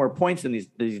way more points than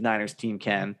these Niners team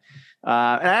can.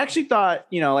 And I actually thought,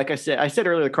 like I said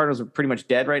earlier, the Cardinals are pretty much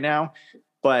dead right now,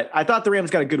 but I thought the Rams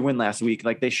got a good win last week.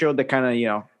 Like, they showed that kind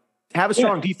of, have a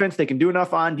strong defense. They can do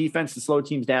enough on defense to slow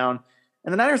teams down.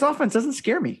 And the Niners offense doesn't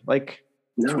scare me. Like,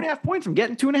 2.5 points, I'm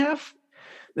getting 2.5.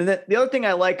 And the other thing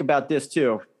I like about this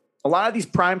too, a lot of these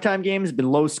primetime games have been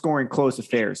low scoring, close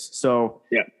affairs. So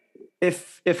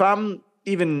if I'm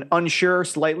even unsure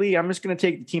slightly, I'm just going to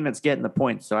take the team that's getting the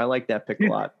points. So I like that pick a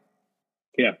lot.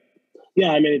 Yeah.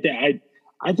 Yeah. I mean,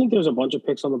 I think there's a bunch of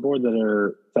picks on the board that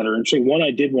are interesting. One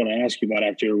I did want to ask you about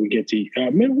after we get to,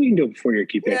 maybe we can do it before your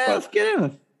key pick. Yeah, let's get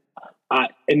in.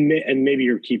 And maybe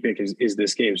your key pick is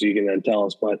this game, so you can then tell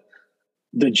us. But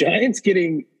the Giants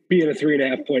being a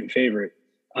 3.5 point favorite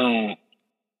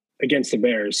against the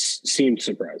Bears seemed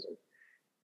surprising.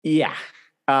 Yeah,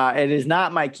 it is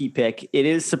not my key pick. It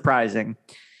is surprising.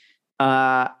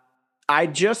 I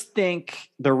just think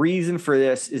the reason for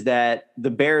this is that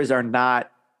the Bears are not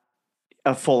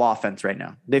a full offense right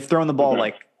now. They've thrown the ball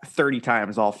like 30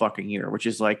 times all fucking year, which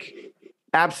is like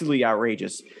absolutely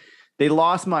outrageous. They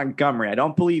lost Montgomery. I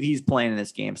don't believe he's playing in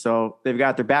this game. So they've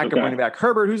got their backup running back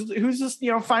Herbert, who's just,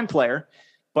 fine player.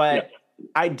 But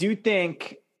I do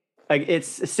think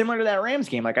it's similar to that Rams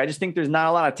game. Like, I just think there's not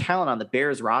a lot of talent on the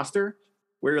Bears roster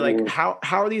where you're like, how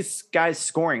are these guys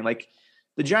scoring? Like,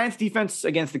 the Giants defense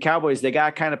against the Cowboys, they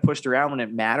got kind of pushed around when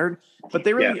it mattered, but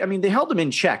they really, they held them in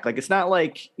check. Like, it's not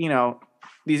like,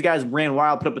 these guys ran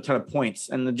wild, put up a ton of points,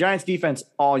 and the Giants defense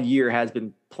all year has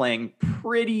been playing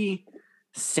pretty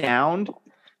sound.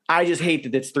 I just hate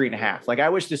that it's 3.5. Like, I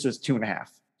wish this was 2.5.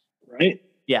 Right?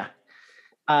 Yeah.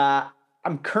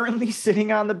 I'm currently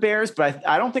sitting on the Bears, but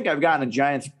I don't think I've gotten a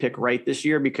Giants pick right this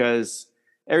year, because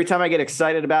every time I get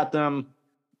excited about them,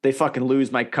 they fucking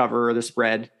lose my cover or the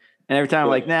spread. And every time I'm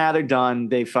like, nah, they're done,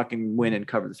 they fucking win and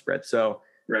cover the spread. So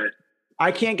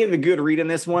I can't give a good read on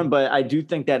this one, but I do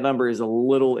think that number is a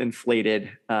little inflated.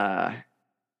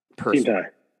 Personally.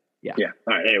 Yeah.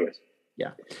 All right. Anyways.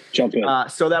 Yeah. Jump in.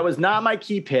 So that was not my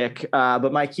key pick,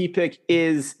 but my key pick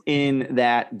is in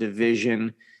that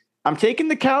division. I'm taking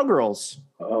the Cowgirls.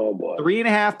 Oh, boy.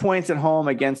 3.5 points at home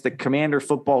against the Commander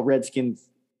Football Redskins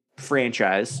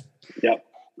franchise. Yep.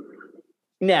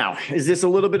 Now, is this a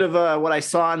little bit of what I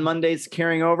saw on Mondays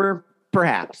carrying over?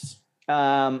 Perhaps.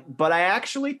 But I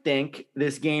actually think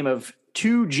this game of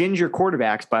two ginger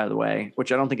quarterbacks, by the way,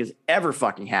 which I don't think has ever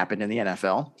fucking happened in the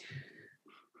NFL,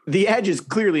 the edge is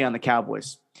clearly on the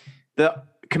Cowboys. The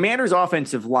Commanders'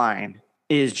 offensive line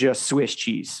is just Swiss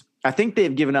cheese. I think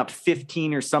they've given up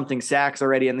 15 or something sacks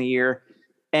already in the year.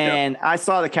 And I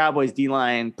saw the Cowboys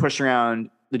D-line push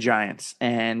around the Giants.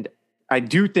 And I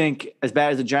do think, as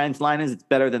bad as the Giants line is, it's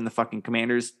better than the fucking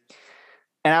Commanders.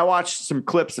 And I watched some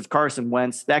clips of Carson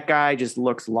Wentz. That guy just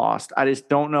looks lost. I just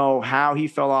don't know how he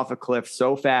fell off a cliff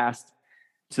so fast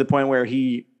to the point where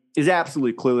he is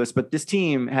absolutely clueless. But this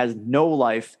team has no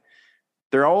life.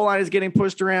 Their O-line is getting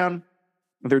pushed around.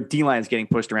 Their D-line is getting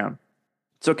pushed around.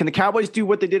 So can the Cowboys do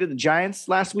what they did to the Giants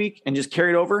last week and just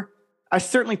carry it over? I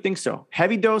certainly think so.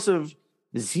 Heavy dose of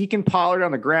Zeke and Pollard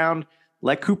on the ground.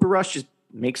 Let Cooper Rush just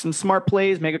make some smart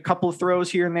plays, make a couple of throws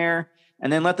here and there,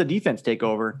 and then let the defense take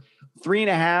over.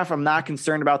 3.5, I'm not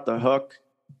concerned about the hook.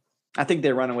 I think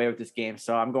they run away with this game,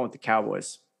 so I'm going with the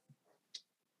Cowboys.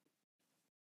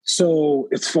 So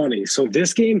it's funny. So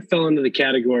this game fell into the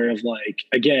category of like,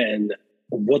 again,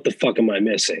 what the fuck am I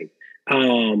missing?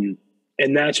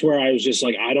 And that's where I was just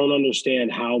like, I don't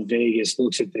understand how Vegas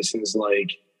looks at this and is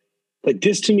like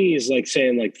this to me is like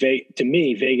saying like, to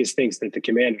me, Vegas thinks that the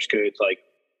Commanders could like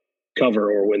cover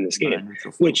or win this game,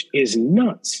 which is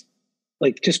nuts.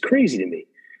 Like just crazy to me.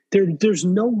 There's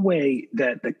no way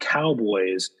that the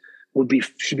Cowboys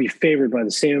should be favored by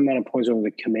the same amount of points over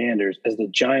the Commanders as the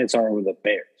Giants are over the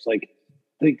Bears. Like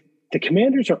the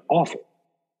Commanders are awful.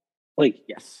 Like,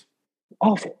 yes,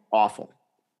 awful.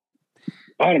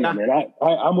 I don't know, man.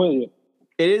 I'm with you.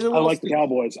 It is. I like the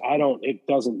Cowboys. It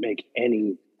doesn't make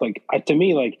any to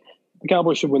me like the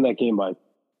Cowboys should win that game by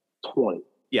 20.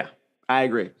 Yeah, I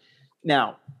agree.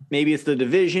 Now maybe it's the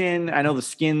division. I know the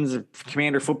Skins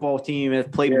Commander football team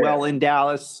have played well in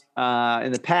Dallas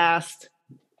in the past,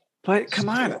 but come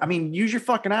on. I mean, use your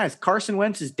fucking eyes. Carson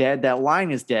Wentz is dead. That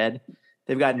line is dead.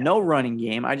 They've got no running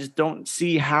game. I just don't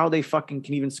see how they fucking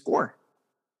can even score.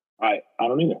 I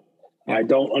don't either. I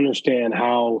don't understand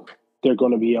how they're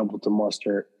going to be able to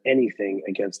muster anything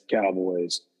against the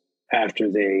Cowboys after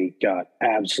they got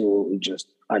absolutely just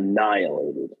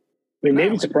annihilated. I mean,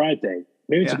 maybe it's a pride thing.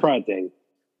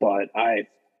 But I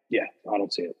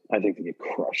don't see it. I think they get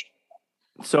crushed.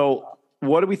 So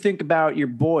what do we think about your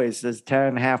boys as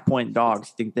 10.5-point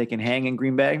dogs? Think they can hang in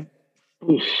Green Bay?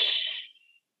 Oof.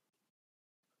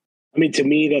 I mean, to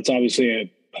me, that's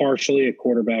obviously partially a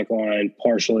quarterback line,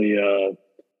 partially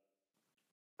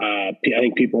I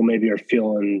think people maybe are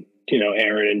feeling,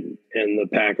 Aaron and the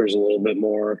Packers a little bit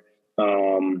more.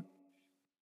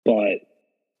 But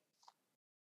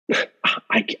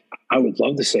I would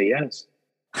love to say yes.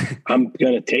 I'm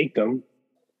going to take them.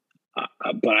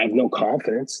 But I have no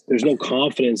confidence. There's no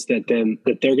confidence that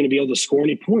they're going to be able to score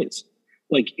any points.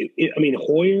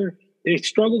 Hoyer, they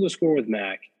struggled to score with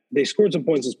Mac. They scored some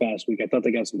points this past week. I thought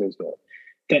they got some things going.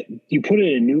 That you put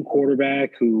in a new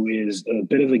quarterback who is a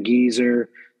bit of a geezer.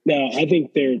 Now, I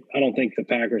don't think the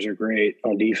Packers are great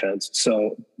on defense.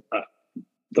 So, I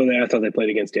thought they played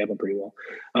against Tampa pretty well.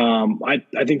 I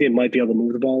think they might be able to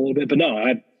move the ball a little bit, but no,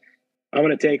 I'm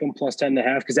going to take them plus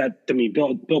 10.5 because that to me,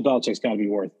 Bill Belichick's got to be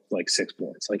worth like 6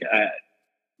 points. Like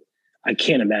I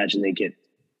can't imagine they get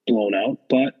blown out,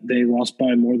 but they lost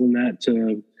by more than that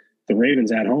to the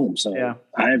Ravens at home. So yeah.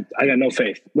 I got no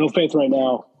faith right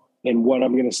now in what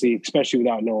I'm going to see, especially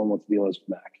without knowing what the deal is with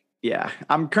Mac. Yeah,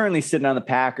 I'm currently sitting on the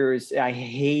Packers. I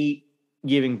hate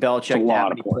giving Belichick that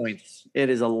many points.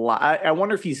 It is a lot. I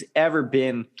wonder if he's ever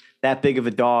been that big of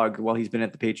a dog while he's been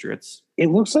at the Patriots. It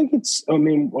looks like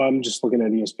I'm just looking at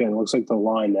ESPN. It looks like the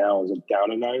line now is down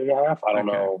to 9.5. I don't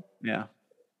know. Yeah.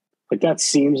 Like that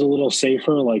seems a little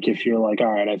safer. Like if you're like,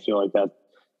 all right, I feel like that,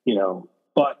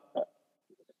 but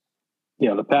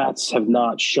the Pats have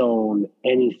not shown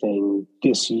anything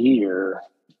this year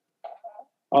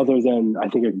other than I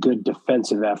think a good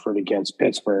defensive effort against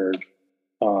Pittsburgh,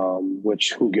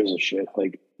 which who gives a shit?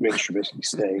 Like Mitch Trubisky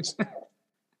stinks.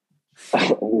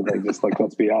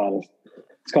 Let's be honest.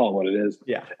 Let's call it what it is.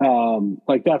 Yeah.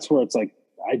 That's where it's like,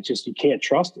 you can't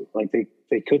trust it. Like they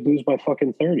could lose by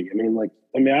fucking 30.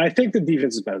 I think the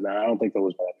defense is better than that. I don't think they'll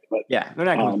lose by that. But yeah, they're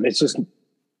not. It's just, I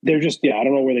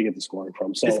don't know where they get the scoring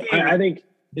from. So I think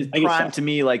it's prime to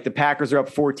me. Like the Packers are up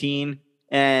 14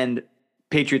 and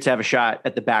Patriots have a shot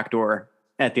at the back door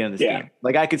at the end of this game.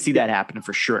 Like I could see that happening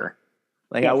for sure.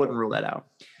 Like I wouldn't rule that out.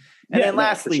 And then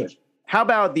lastly, how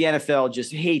about the NFL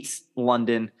just hates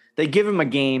London? They give him a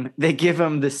game. They give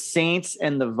him the Saints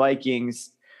and the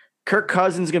Vikings. Kirk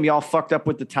Cousins is going to be all fucked up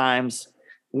with the times.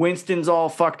 Winston's all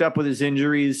fucked up with his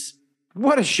injuries.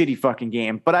 What a shitty fucking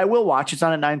game. But I will watch. It's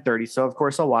on at 9:30, so of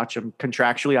course I'll watch. I'm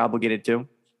contractually obligated to.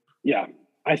 Yeah.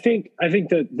 I think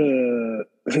that the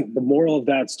moral of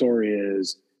that story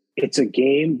is it's a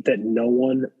game that no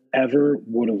one ever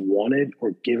would have wanted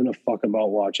or given a fuck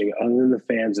about watching, other than the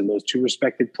fans in those two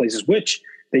respected places, which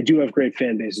they do have great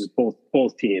fan bases,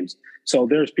 both teams. So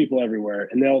there's people everywhere,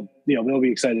 and they'll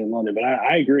be excited in London. But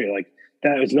I agree, like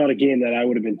that was not a game that I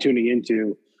would have been tuning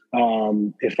into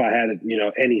if I had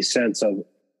any sense of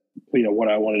what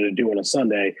I wanted to do on a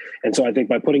Sunday. And so I think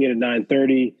by putting it at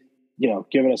 9:30,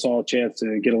 giving us all a chance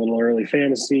to get a little early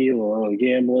fantasy, a little early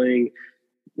gambling,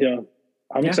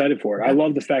 I'm excited for it. I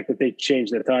love the fact that they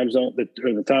changed the time zone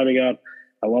or the timing up.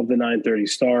 I love the 9:30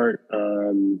 start.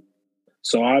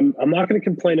 So I'm not going to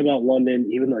complain about London,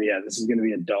 even though, this is going to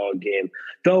be a dog game.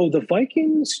 Though the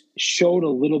Vikings showed a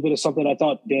little bit of something. I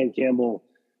thought Dan Campbell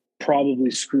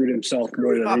probably screwed himself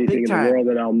more than anything in the world,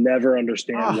 and I'll never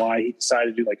understand why he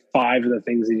decided to do like 5 of the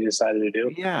things he decided to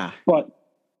do. Yeah. But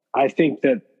I think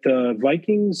that the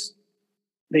Vikings,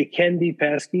 they can be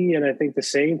pesky, and I think the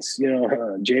Saints,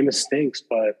 Jameis stinks,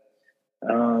 but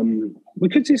we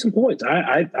could see some points.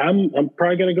 I'm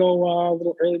probably going to go a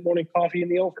little early morning coffee in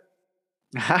the over.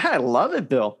 I love it,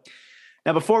 Bill.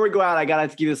 Now, before we go out, I got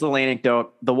to give this little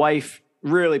anecdote. The wife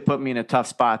really put me in a tough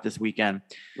spot this weekend.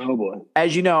 Oh, boy.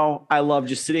 As you know, I love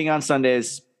just sitting on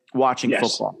Sundays watching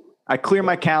football. I clear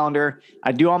my calendar.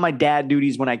 I do all my dad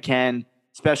duties when I can,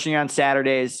 especially on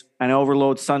Saturdays. I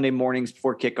overload Sunday mornings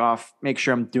before kickoff, make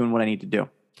sure I'm doing what I need to do.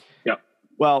 Yeah.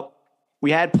 Well,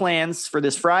 we had plans for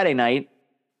this Friday night,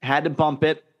 had to bump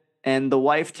it, and the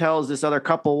wife tells this other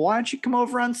couple, why don't you come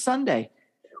over on Sunday?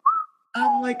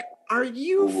 I'm like, are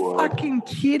you fucking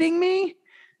kidding me?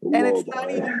 And it's not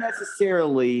even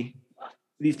necessarily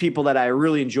these people that I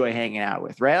really enjoy hanging out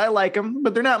with, right? I like them,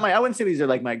 but they're not I wouldn't say these are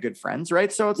like my good friends,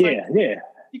 right? So it's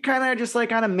you kind of just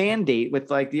like on a mandate with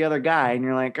like the other guy, and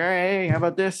you're like, all right, hey, how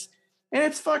about this? And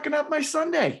it's fucking up my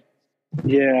Sunday.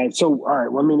 Yeah. So, all right.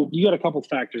 Well, I mean, you got a couple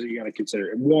factors that you got to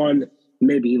consider. One,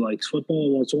 maybe he likes football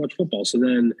and wants to watch football. So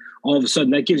then all of a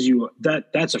sudden that gives you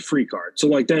that's a free card. So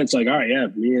like then it's like, all right, yeah,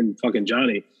 me and fucking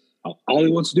Johnny, all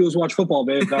he wants to do is watch football,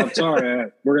 babe. I'm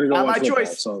sorry. We're going to go watch football.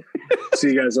 Choice. So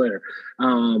see you guys later.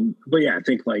 But yeah, I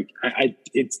think like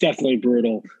it's definitely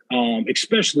brutal.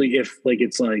 Especially if like,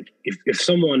 it's like if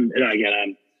someone, and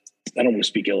again, I don't want to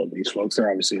speak ill of these folks. They're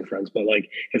obviously your friends, but like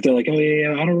if they're like, oh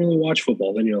yeah, I don't really watch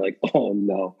football, then you're like, oh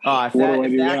no. If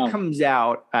that comes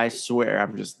out, I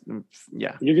swear,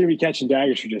 you're gonna be catching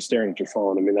daggers for just staring at your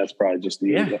phone. I mean, that's probably just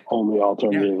the only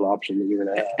alternative option that you're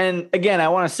gonna have. And again, I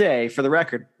want to say for the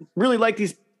record, really like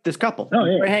this couple. Oh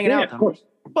yeah, we're hanging out, of course.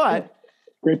 But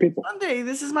great people. Sunday,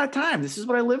 this is my time. This is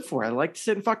what I live for. I like to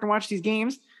sit and fucking watch these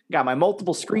games. Got my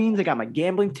multiple screens. I got my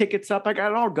gambling tickets up. I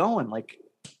got it all going. Like,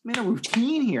 I'm in a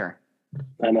routine here.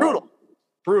 I know.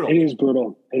 Brutal. It is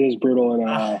brutal.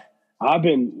 And I've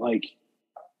been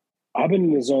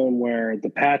in the zone where the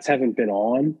Pats haven't been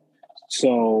on.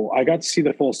 So I got to see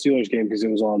the full Steelers game because it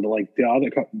was on. But like the other,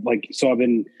 so I've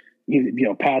been,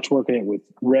 patchworking it with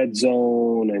Red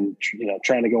Zone and,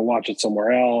 trying to go watch it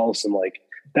somewhere else. And like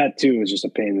that too is just a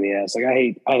pain in the ass. Like I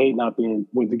hate not being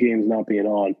with the games not being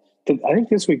on. I think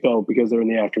this week though, because they're in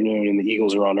the afternoon and the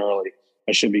Eagles are on early,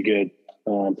 I should be good.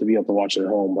 To be able to watch it at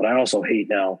home. But I also hate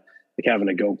now like having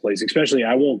to go place, especially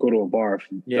I won't go to a bar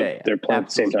if they're playing at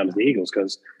the same time as the Eagles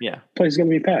because the place is going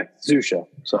to be packed. Zoo show.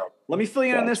 So let me fill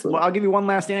you in on this. Well, I'll give you one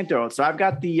last anecdote. So I've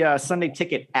got the Sunday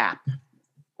Ticket app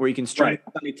where you can stream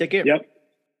Sunday Ticket. Yep.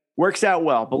 Works out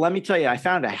well. But let me tell you, I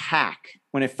found a hack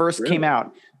when it first came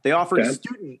out. They offered a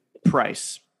student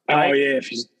price. Right? Oh,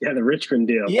 yeah. The Richmond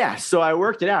deal. Yeah. So I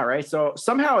worked it out, right? So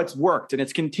somehow it's worked and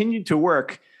it's continued to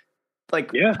work.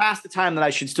 Like past the time that I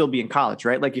should still be in college,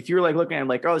 right? Like if you're like looking at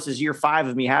like, oh, this is year 5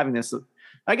 of me having this,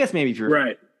 I guess maybe if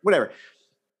you're whatever.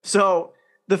 So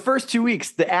the first 2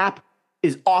 weeks, the app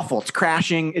is awful. It's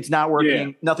crashing. It's not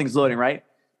working. Nothing's loading, right?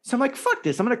 So I'm like, fuck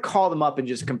this. I'm going to call them up and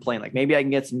just complain. Like maybe I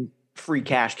can get some free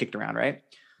cash kicked around, right?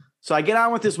 So I get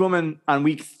on with this woman on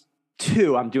week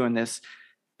 2. I'm doing this.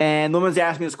 And the woman's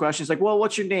asking me this question. She's like, well,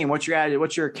 what's your name? What's your address?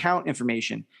 What's your account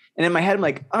information? And in my head, I'm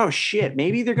like, oh shit,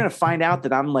 maybe they're going to find out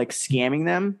that I'm like scamming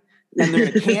them and they're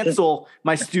going to cancel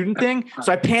my student thing.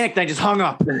 So I panicked and I just hung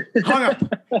up. I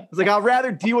was like, I'd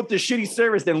rather deal with this shitty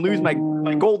service than lose my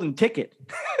golden ticket.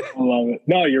 I love it.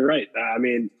 No, you're right. I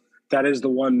mean, that is the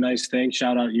one nice thing.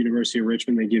 Shout out University of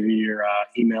Richmond. They give you your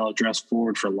email address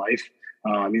forward for life.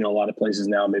 A lot of places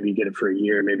now, maybe you get it for a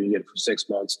year, maybe you get it for 6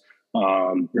 months.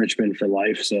 Richmond for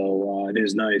life. So it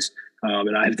is nice.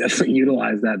 And I've definitely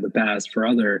utilized that in the past for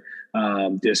other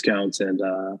discounts and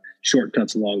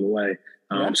shortcuts along the way.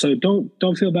 So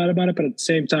don't feel bad about it. But at the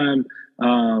same time,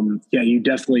 you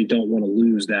definitely don't want to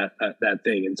lose that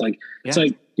thing. It's like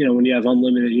when you have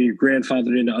unlimited, you're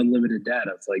grandfathered into unlimited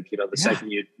data. It's like the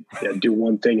second you do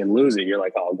one thing and lose it, you're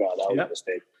like, oh god, that was a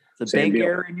mistake. It's a bank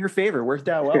error in your favor. Worked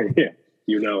out well. Yeah,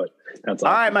 you know it. That's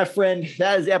all right, my friend.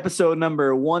 That is episode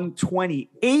number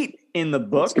 128 in the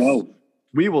books. Let's go.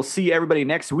 We will see everybody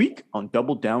next week on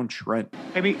Double Down Trent.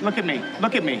 Baby, look at me.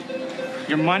 Look at me.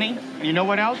 Your money, and you know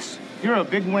what else? You're a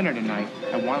big winner tonight.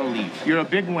 I want to leave. You're a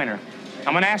big winner.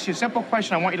 I'm going to ask you a simple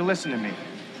question. I want you to listen to me.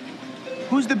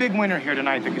 Who's the big winner here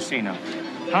tonight at the casino?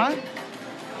 Huh?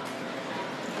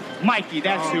 Mikey,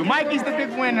 that's who. Mikey's the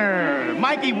big winner.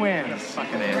 Mikey wins.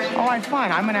 Fucking asshole. All right,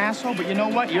 fine. I'm an asshole, but you know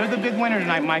what? You're the big winner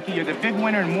tonight, Mikey. You're the big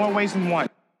winner in more ways than one.